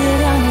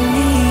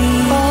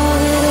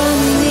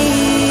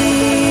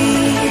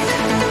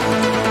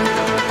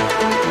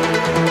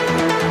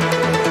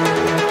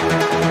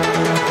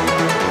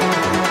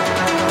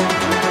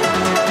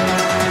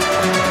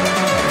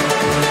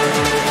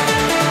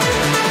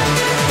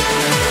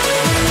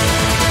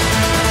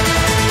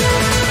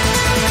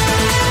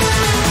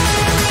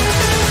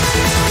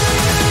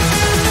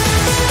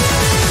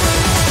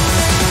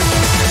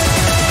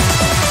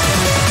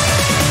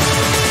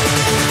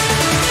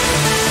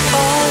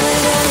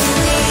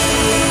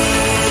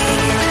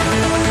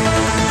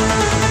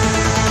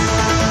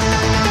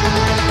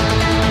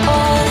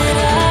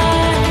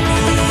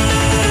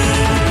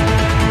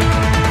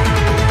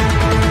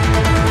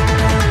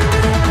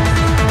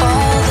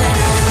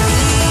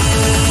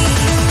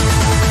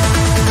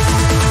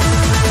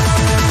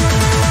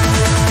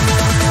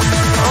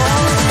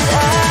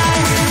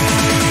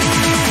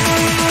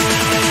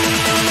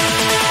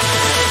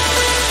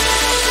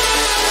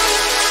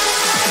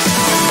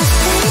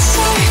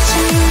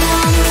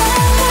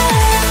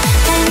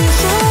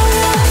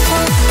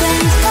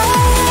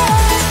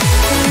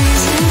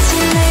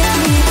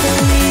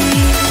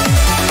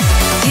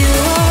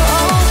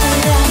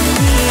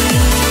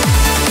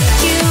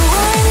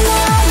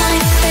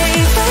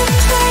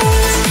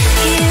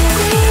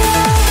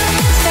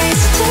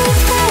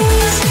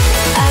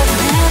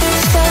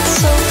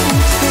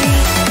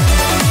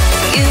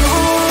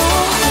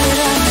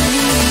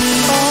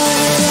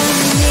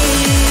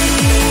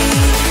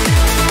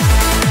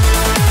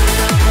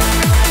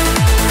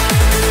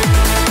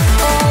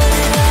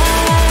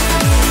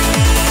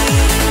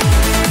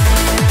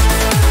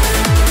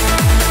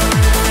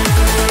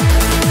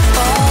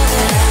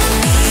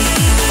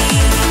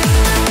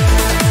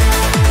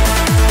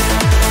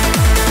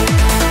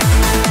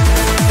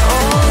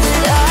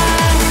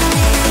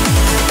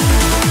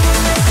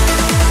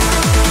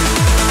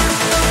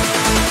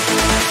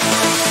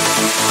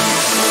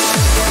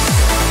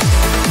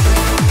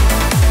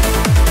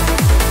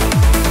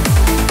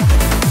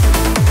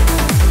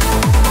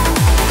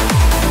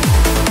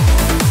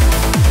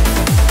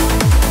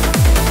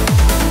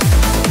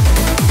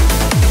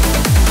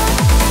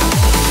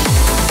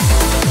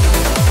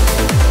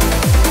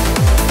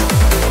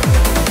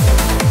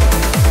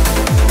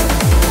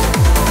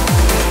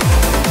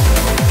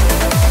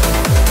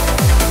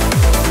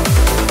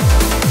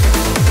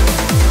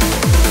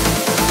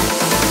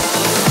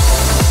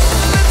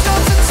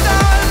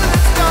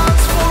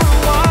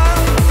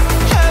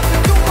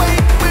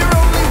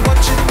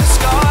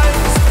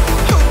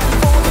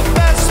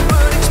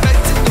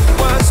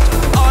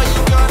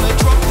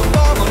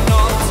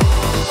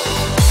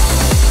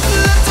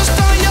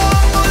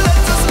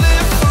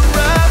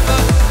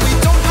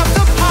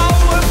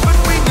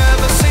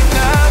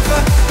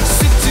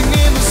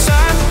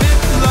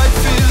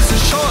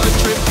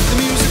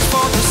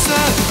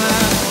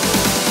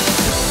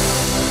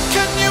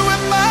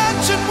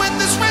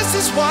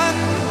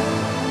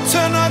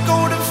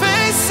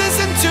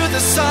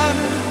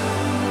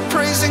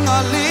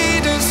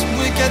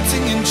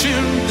getting in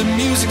tune. The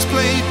music's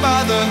played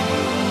by the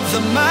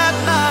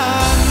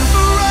madman.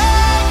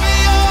 Forever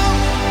young,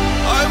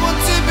 I want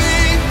to be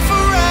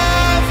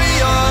forever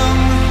young.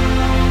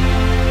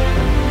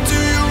 Do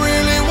you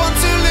really want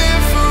to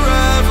live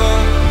forever?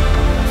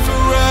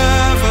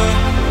 Forever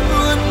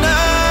and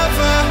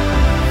never.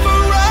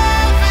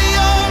 Forever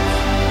young,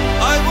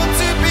 I want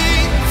to be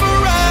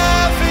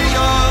forever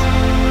young.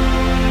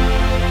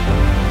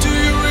 Do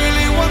you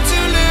really want to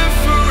live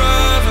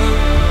forever?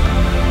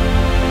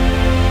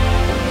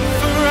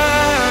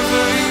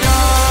 Forever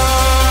young.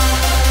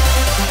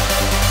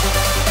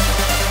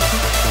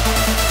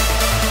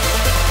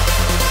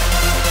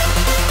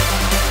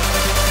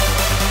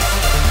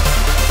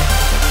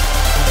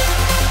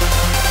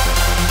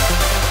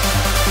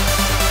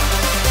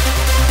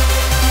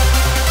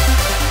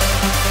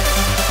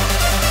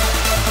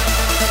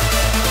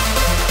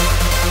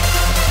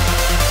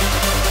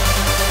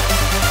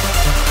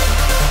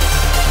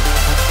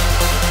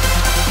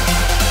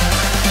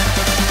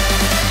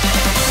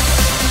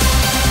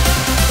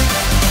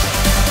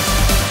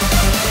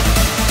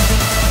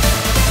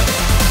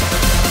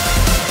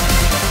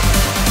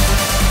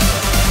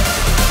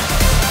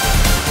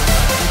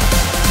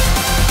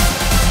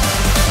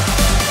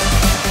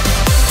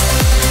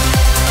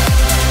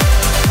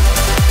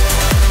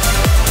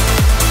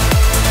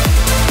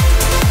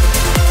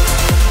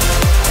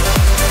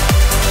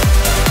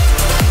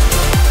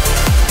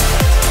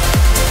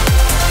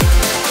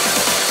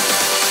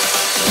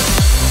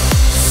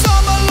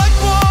 Some are like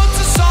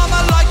water, some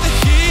are like the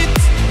heat.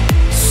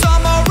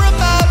 Some are a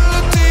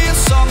melody and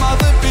some are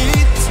the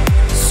beat.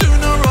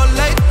 Sooner or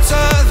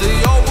later they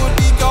all will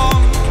be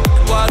gone.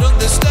 Why don't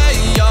they stay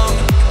young?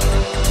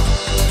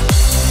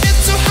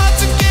 It's so hard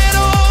to get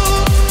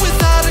old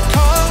without a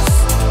cause.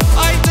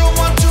 I don't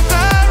want to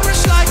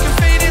perish like a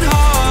fading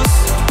horse.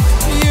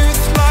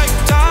 Youth like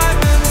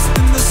diamonds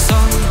in the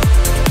sun,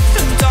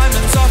 and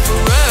diamonds are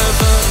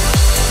forever.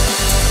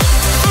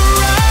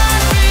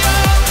 Forever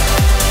young,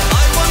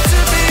 I want to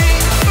be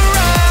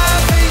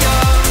forever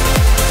young.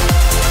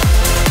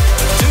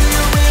 Do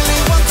you really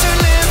want to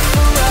live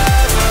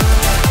forever?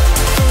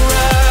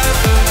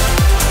 Forever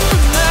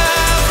and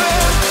never.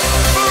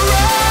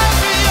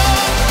 Forever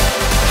young,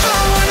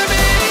 I wanna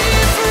be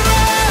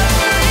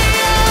forever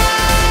young.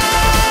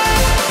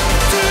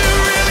 Do you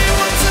really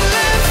want to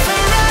live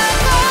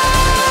forever?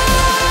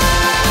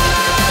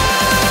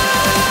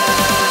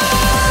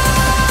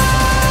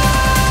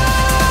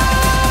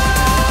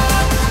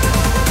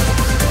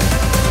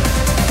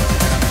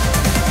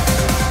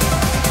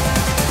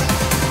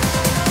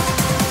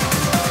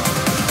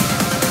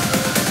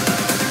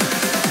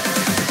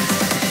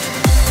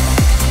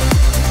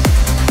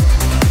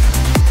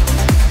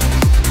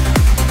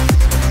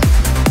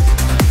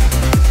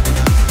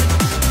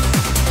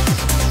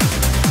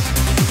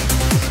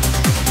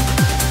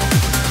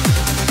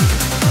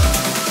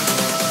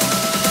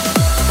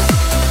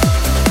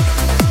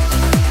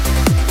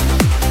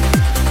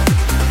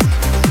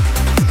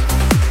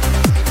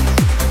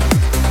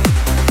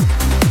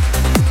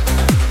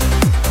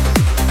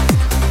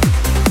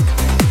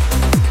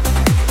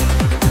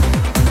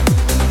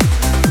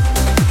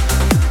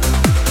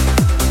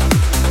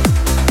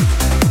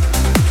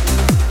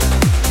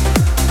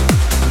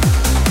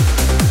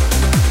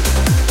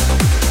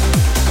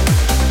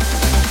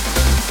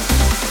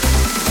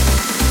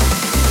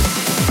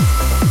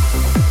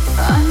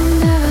 I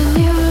never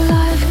knew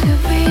life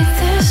could be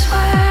this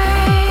way.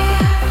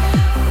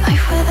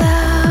 Life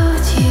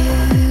without you.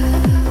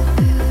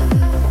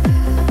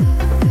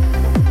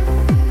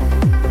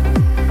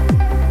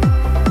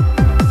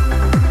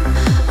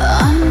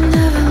 I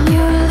never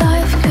knew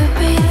life could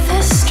be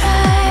this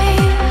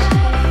strange.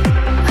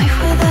 Life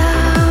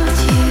without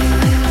you.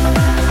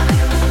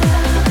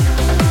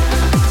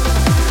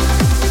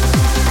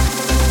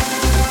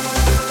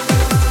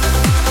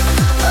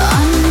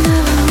 I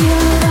never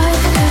knew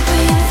life could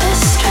be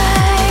this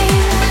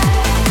strange.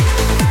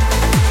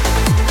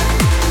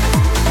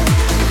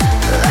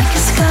 Like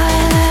a sky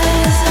that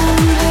isn't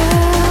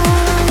blue.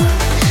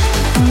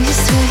 I'm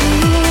used to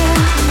here.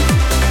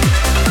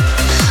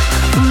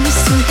 I'm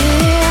used to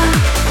here.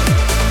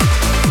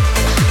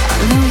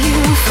 I know you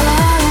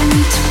follow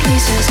me to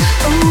places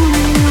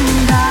only you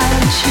and I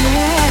would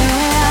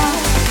share.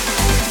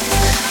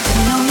 But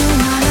no, you're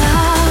my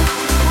love.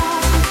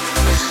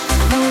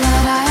 Know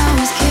that I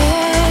always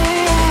care.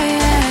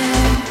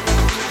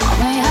 I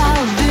may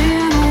have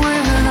been away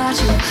without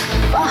you,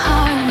 but my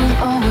heart will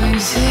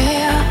always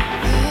hear.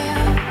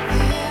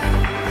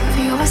 If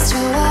you were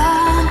still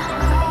on,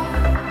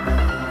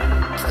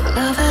 but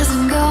love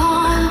hasn't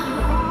gone.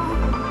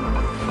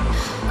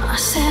 I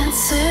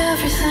sense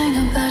everything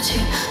about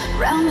you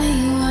around me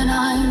when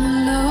I'm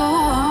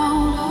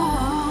alone.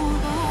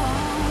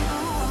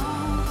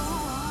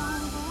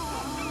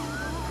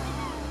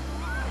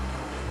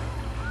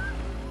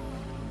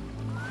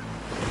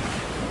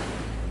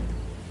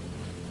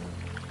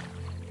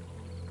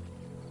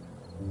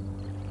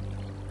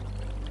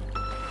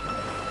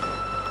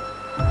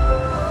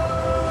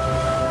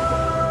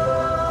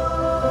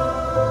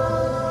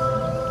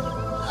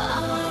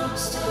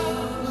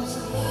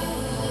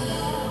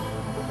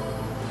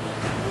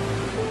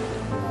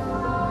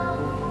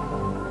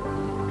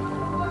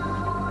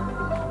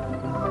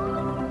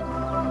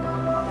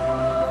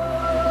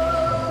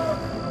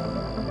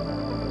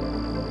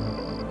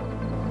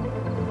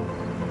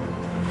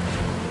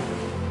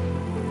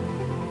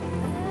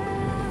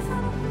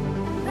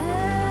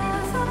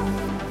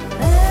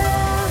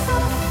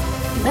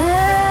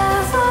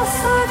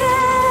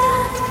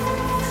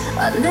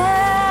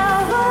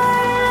 never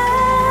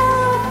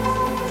left,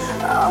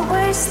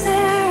 always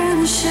there in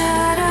the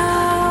shadow.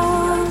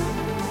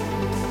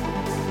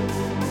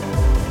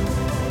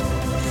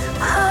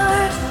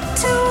 Hard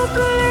to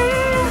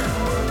believe,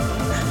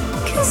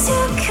 'cause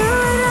you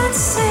couldn't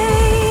see.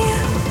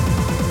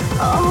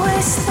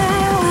 Always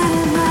there when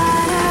it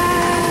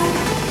mattered.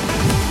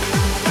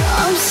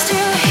 I'm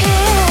still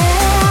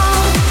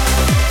here.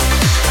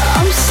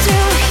 I'm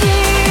still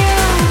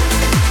here.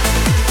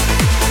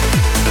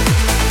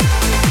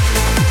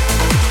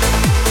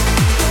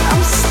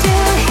 I'm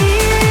still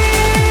here.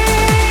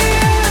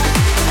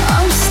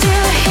 I'm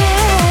still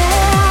here.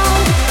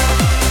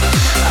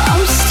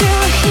 I'm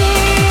still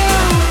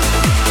here.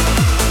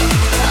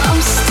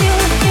 I'm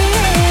still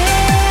here.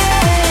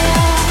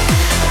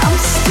 I'm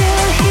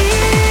still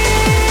here.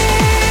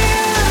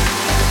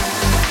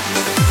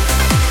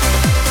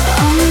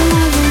 I'm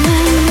never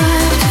meant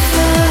left to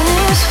feel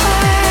this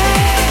way.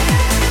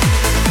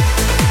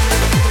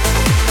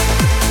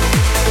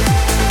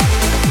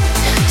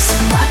 So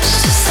much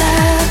to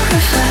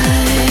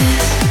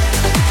sacrifice.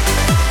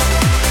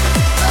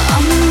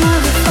 I'm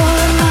never for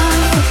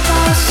life will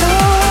pass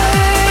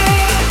away.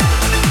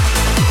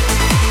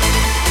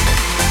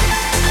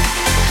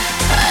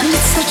 And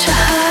it's such a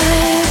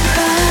high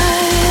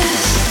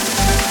price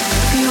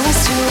for yours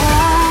to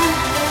want.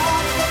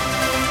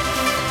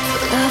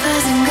 Love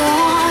hasn't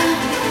gone.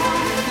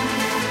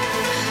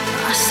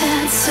 I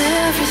sense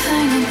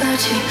everything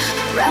about you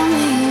around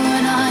me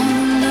when I'm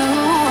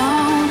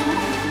alone.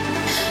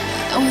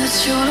 Know that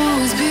you'll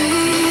always be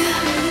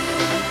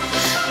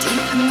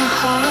deep in the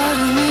heart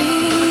of me.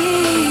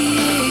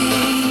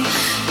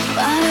 No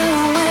matter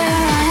where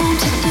I am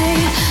today,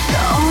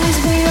 you'll always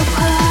be a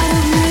part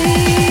of me.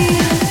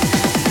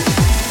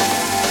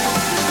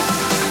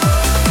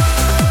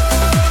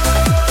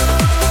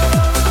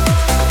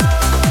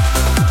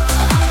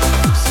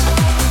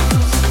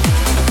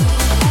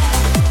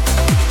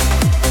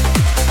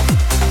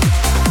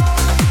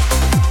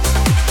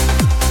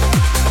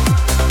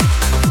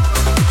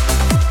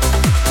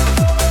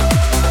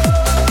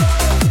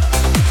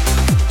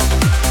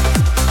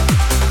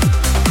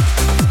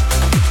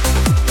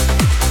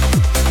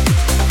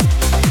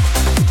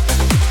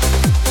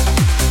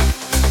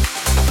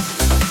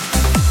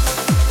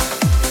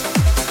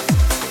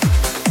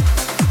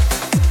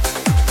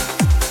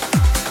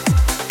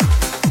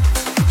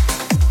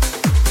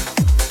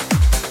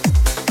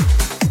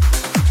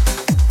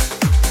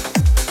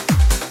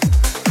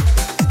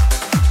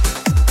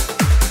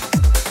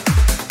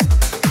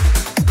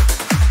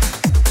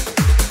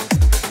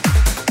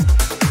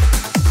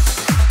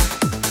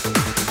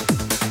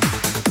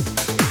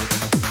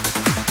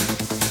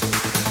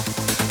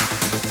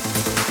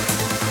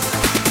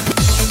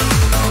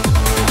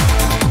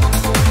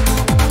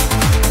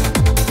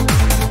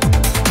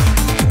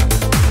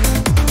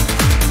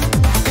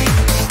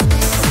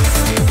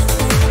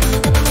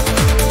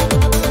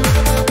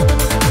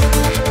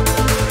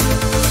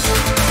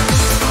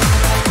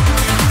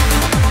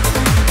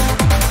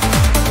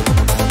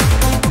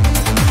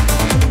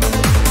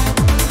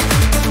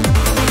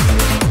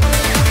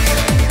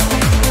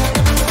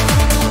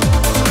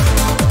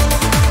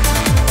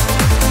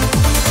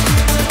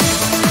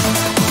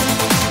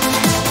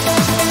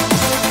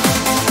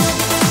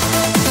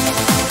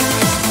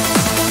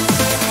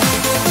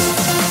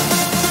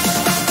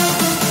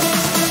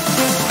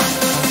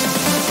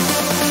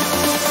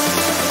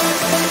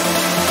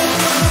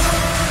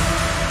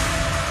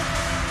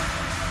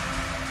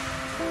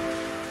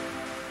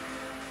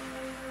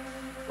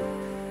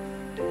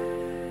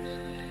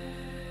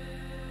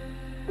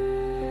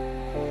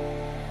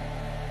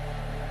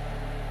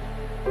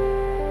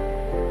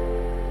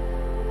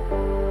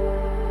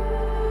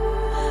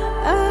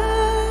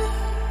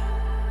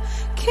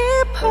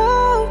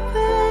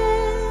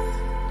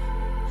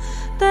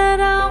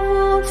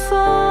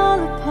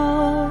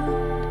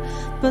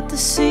 But the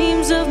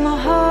seams of my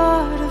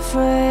heart are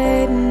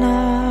frayed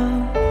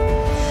now.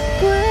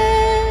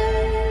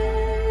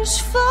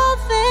 Wishful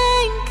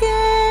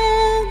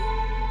thinking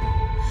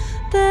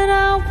that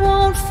I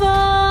won't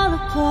fall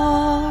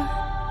apart.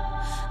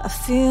 I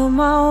feel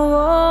my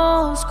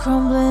walls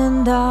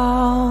crumbling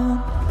down.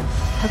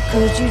 How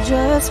could you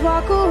just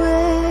walk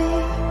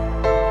away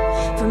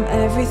from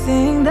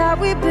everything that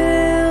we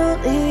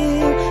built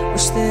here?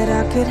 Wish that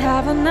I could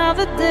have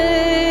another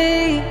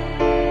day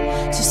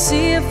to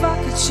see if I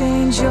could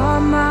change your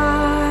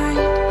mind.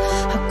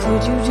 How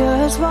could you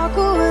just walk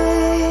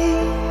away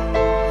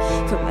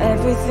from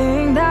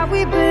everything that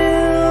we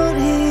built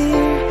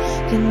here?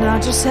 Can I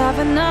just have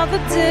another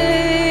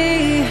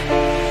day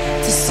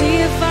to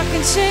see if I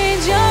can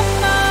change your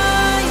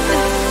mind?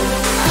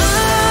 I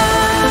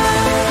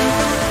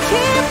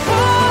keep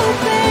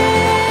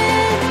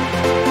hoping,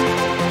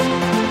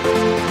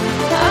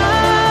 I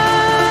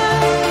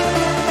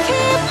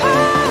keep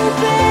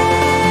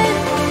hoping,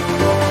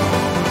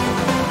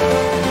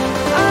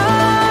 I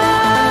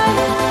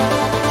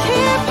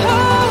keep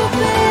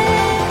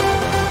hoping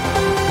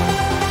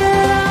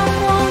that I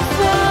won't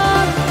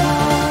fall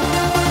apart.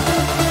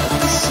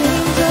 The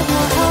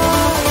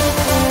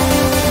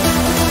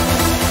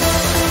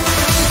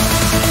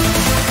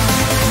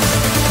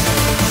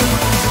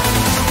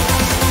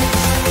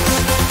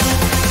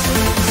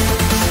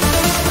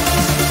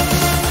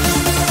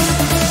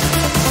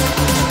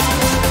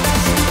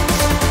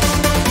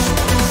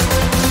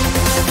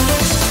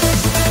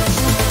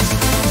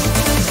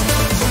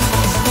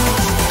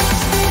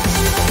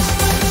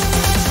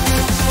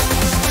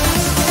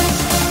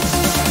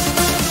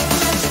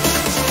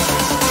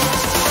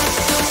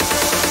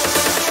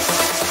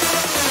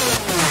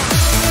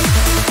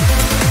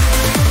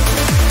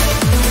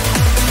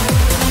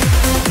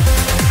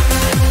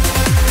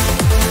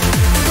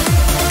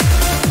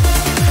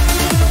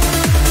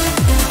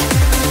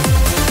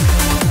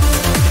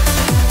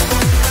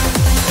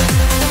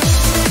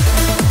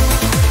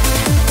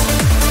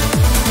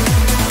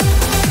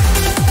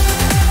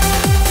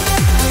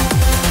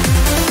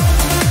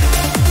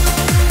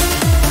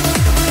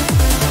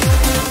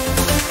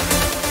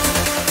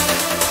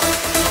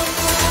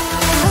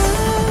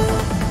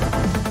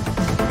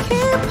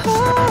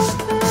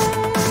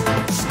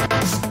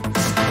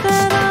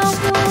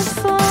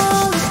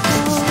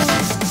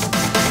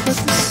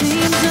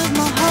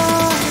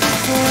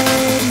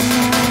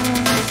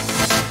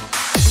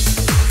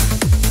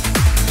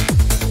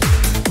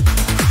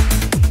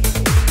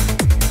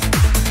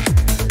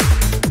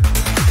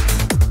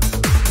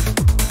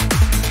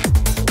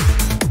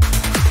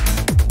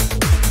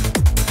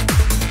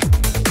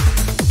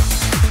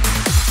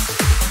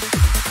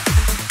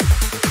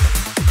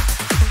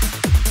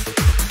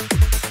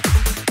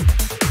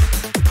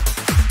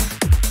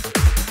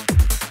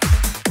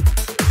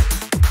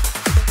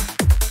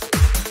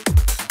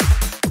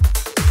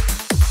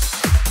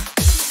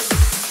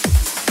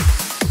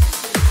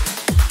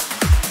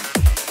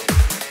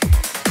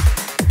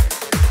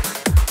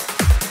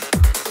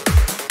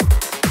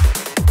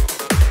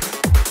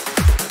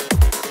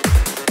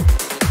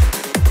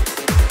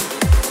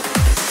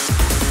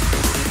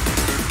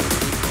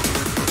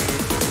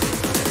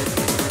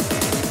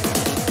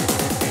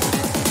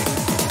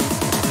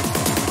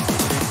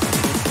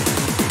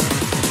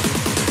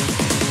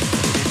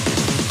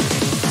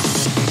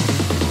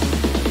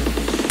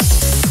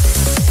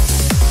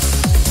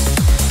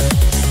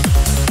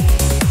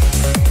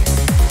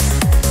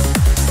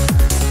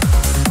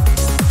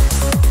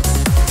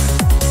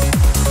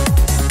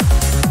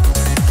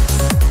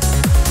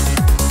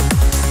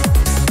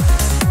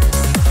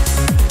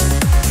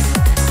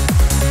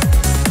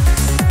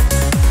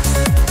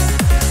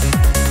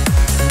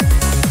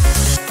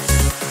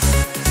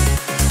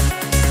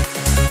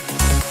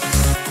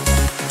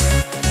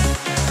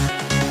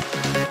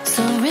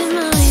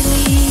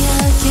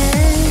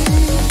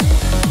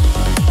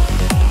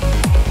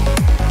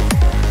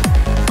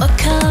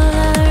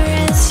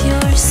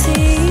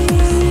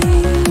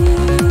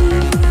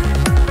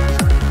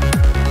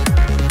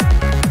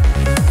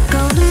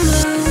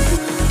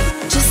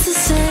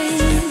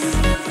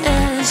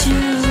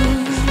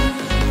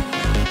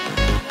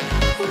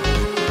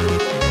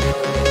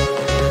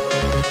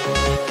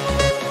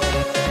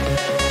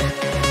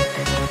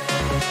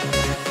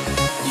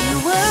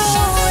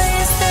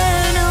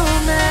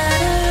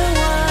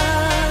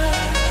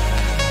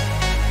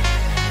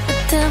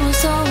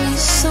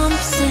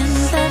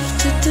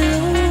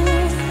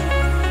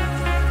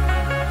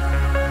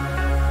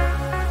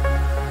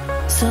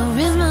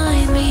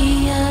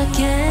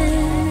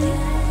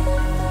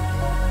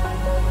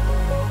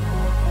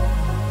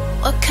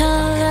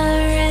color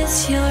is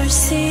your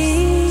sea?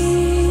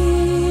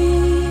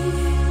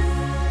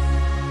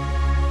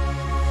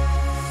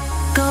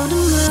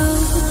 Golden blue,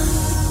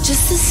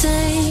 just the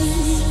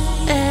same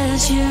as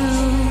you.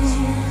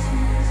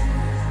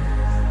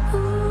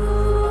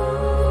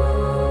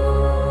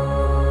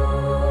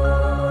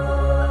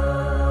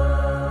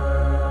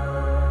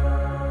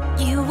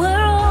 You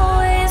were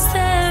always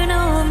there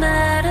no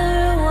matter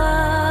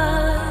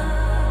what,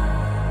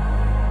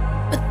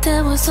 but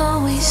there was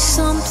always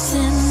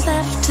something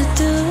left to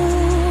do.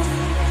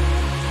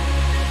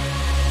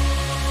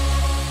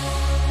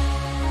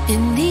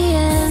 In the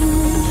end,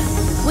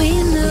 we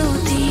knew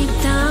deep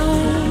down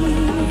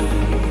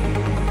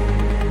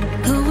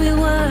who we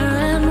were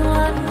and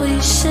what we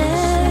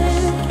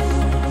shared.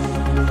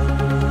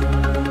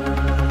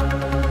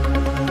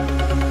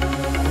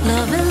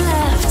 Love and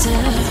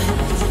laughter,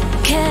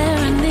 care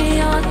and the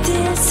odd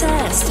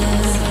disaster.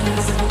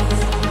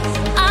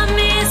 I'm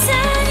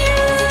missing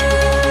you.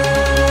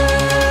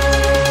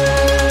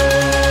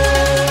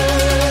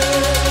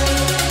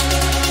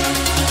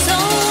 So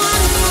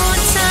one more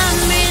time,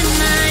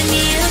 remind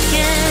me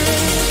again.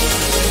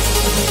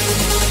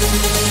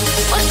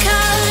 What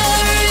color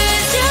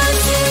is your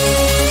sea?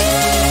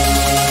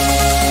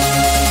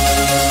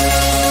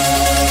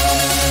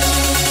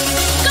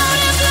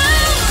 Golden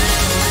blue,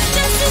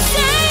 just the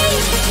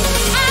same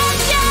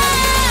as you.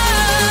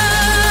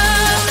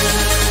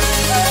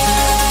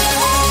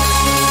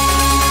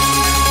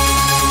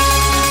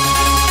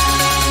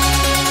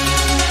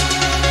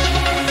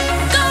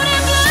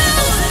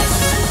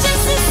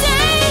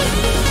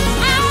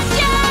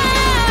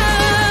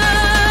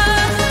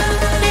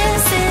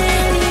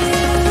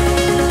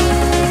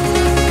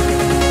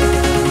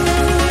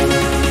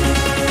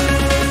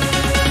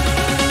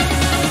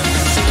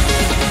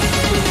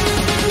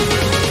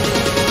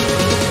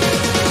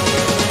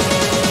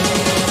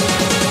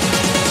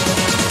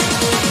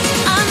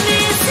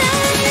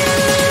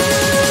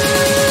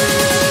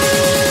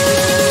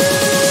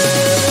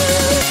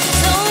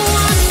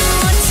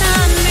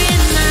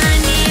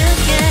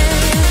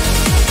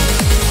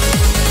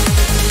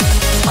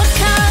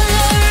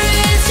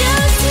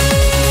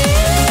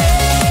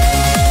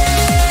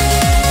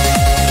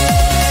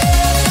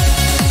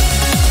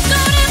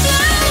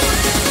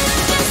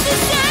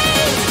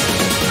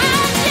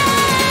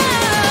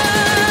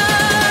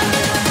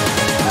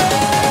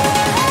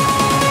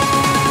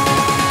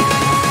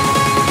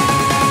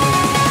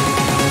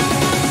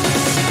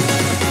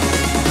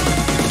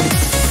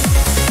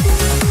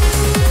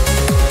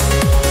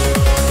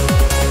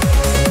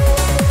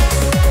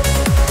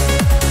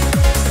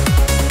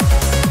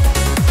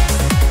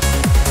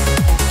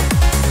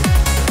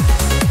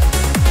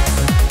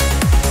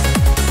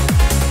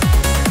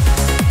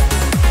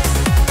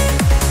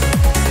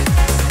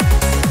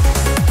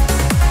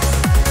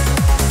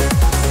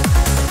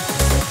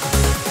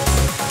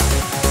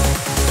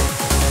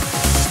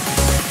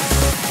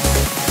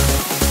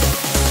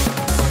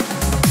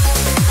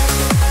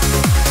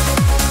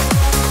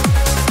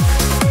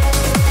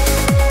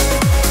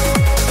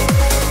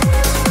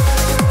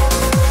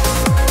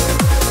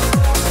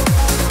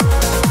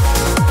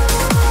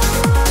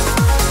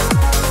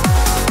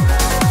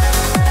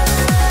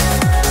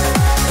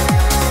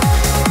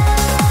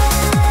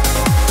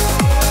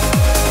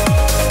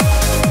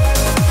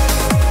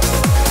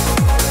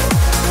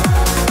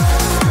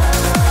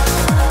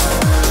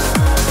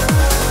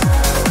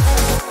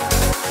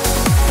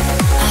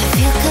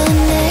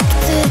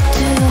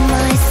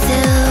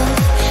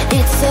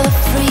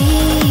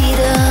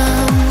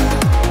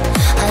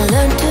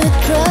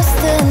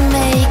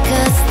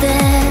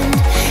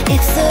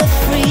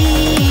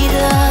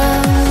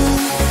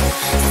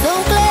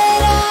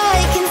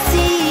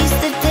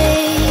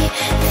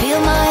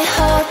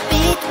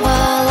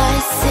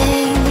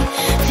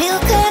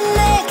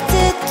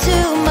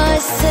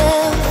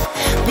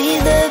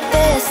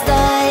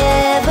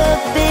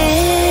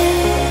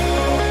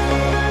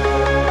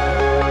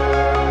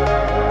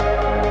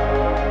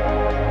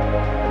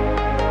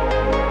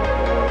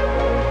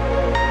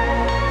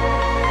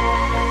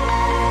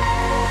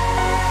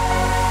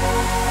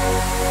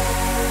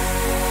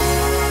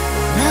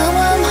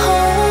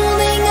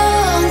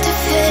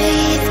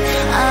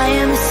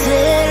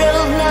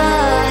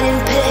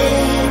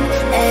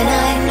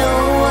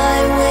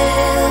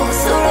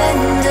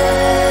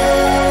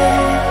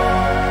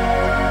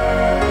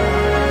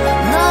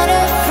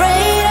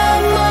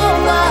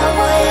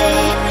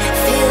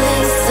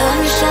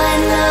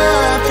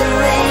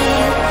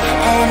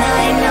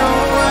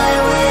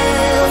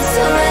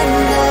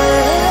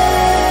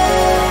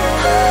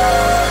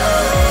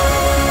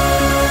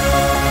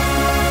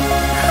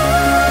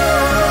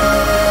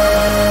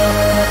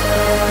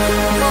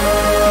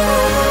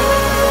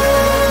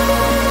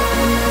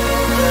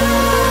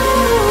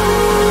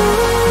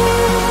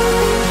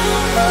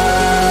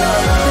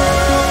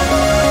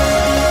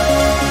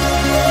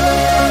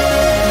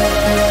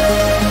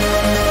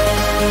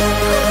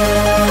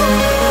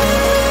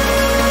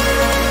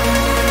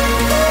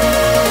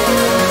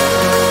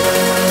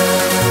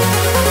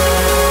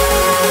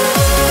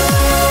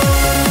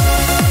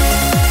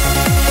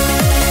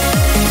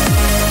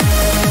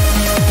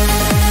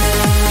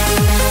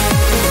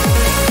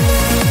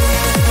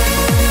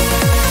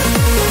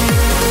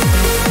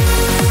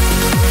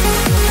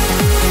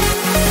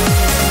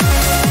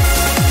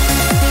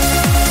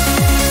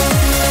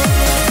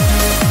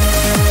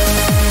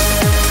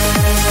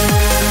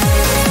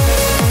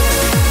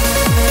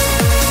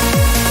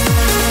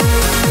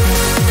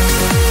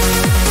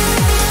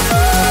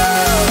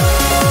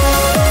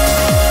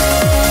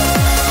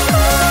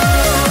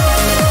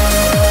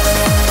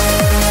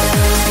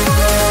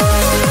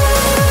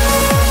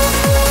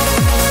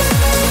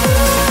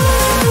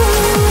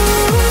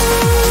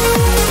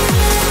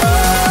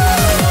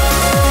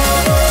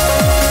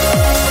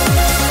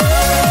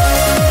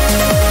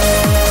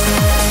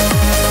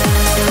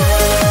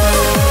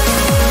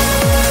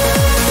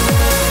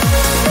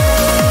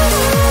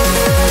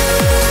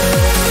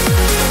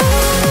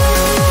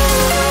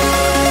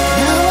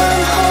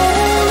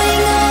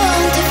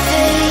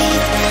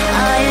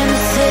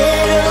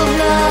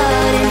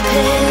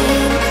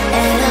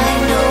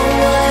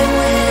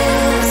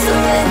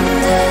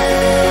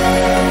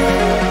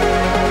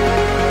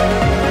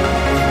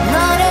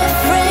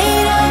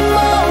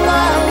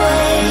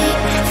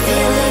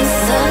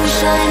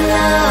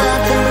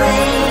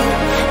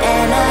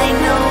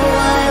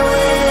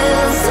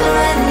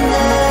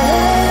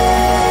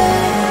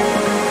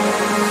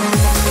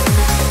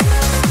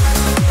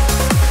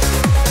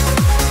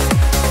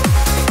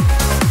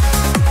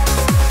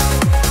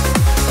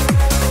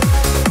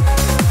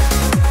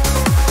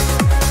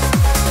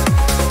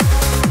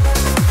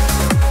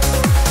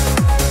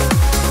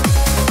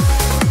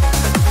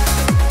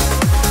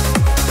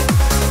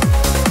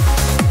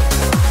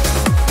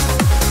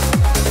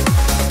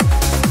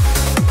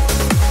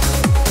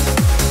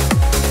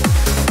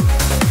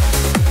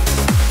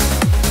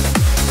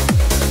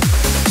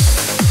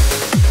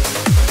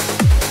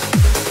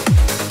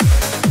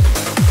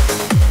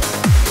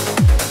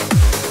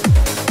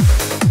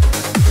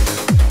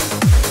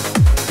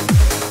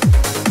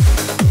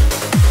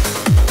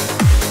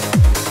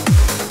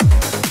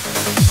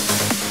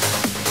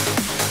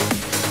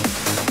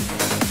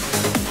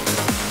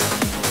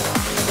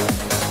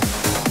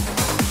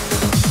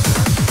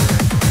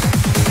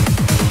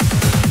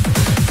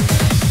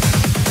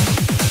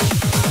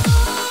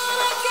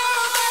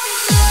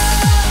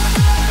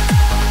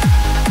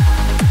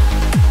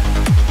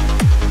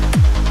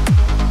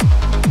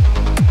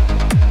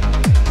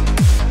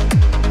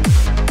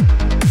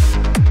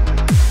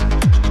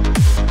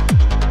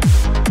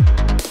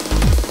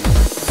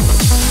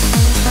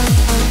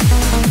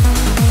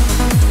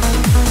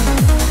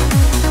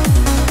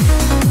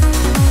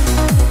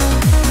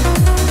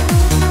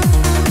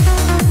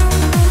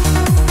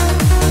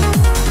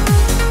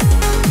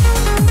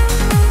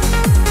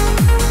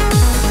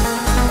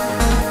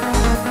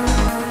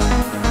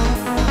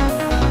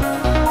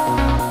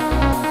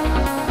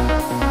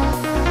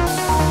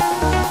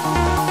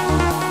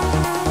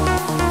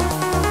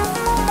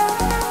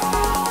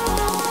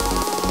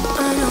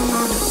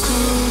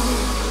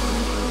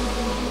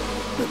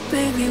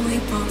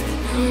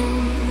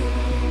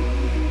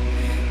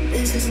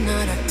 this is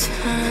not our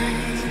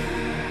time.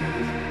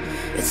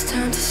 It's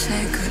time to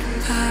say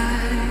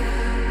goodbye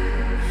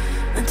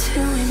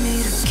until we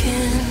meet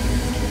again.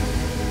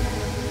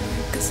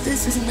 'Cause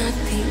this is not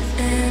the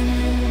end.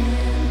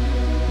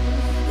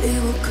 It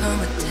will come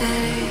a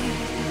day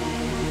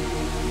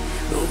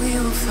when we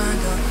will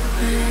find our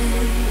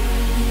way.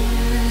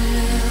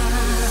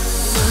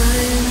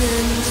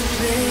 Violins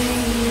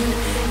playing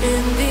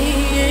in the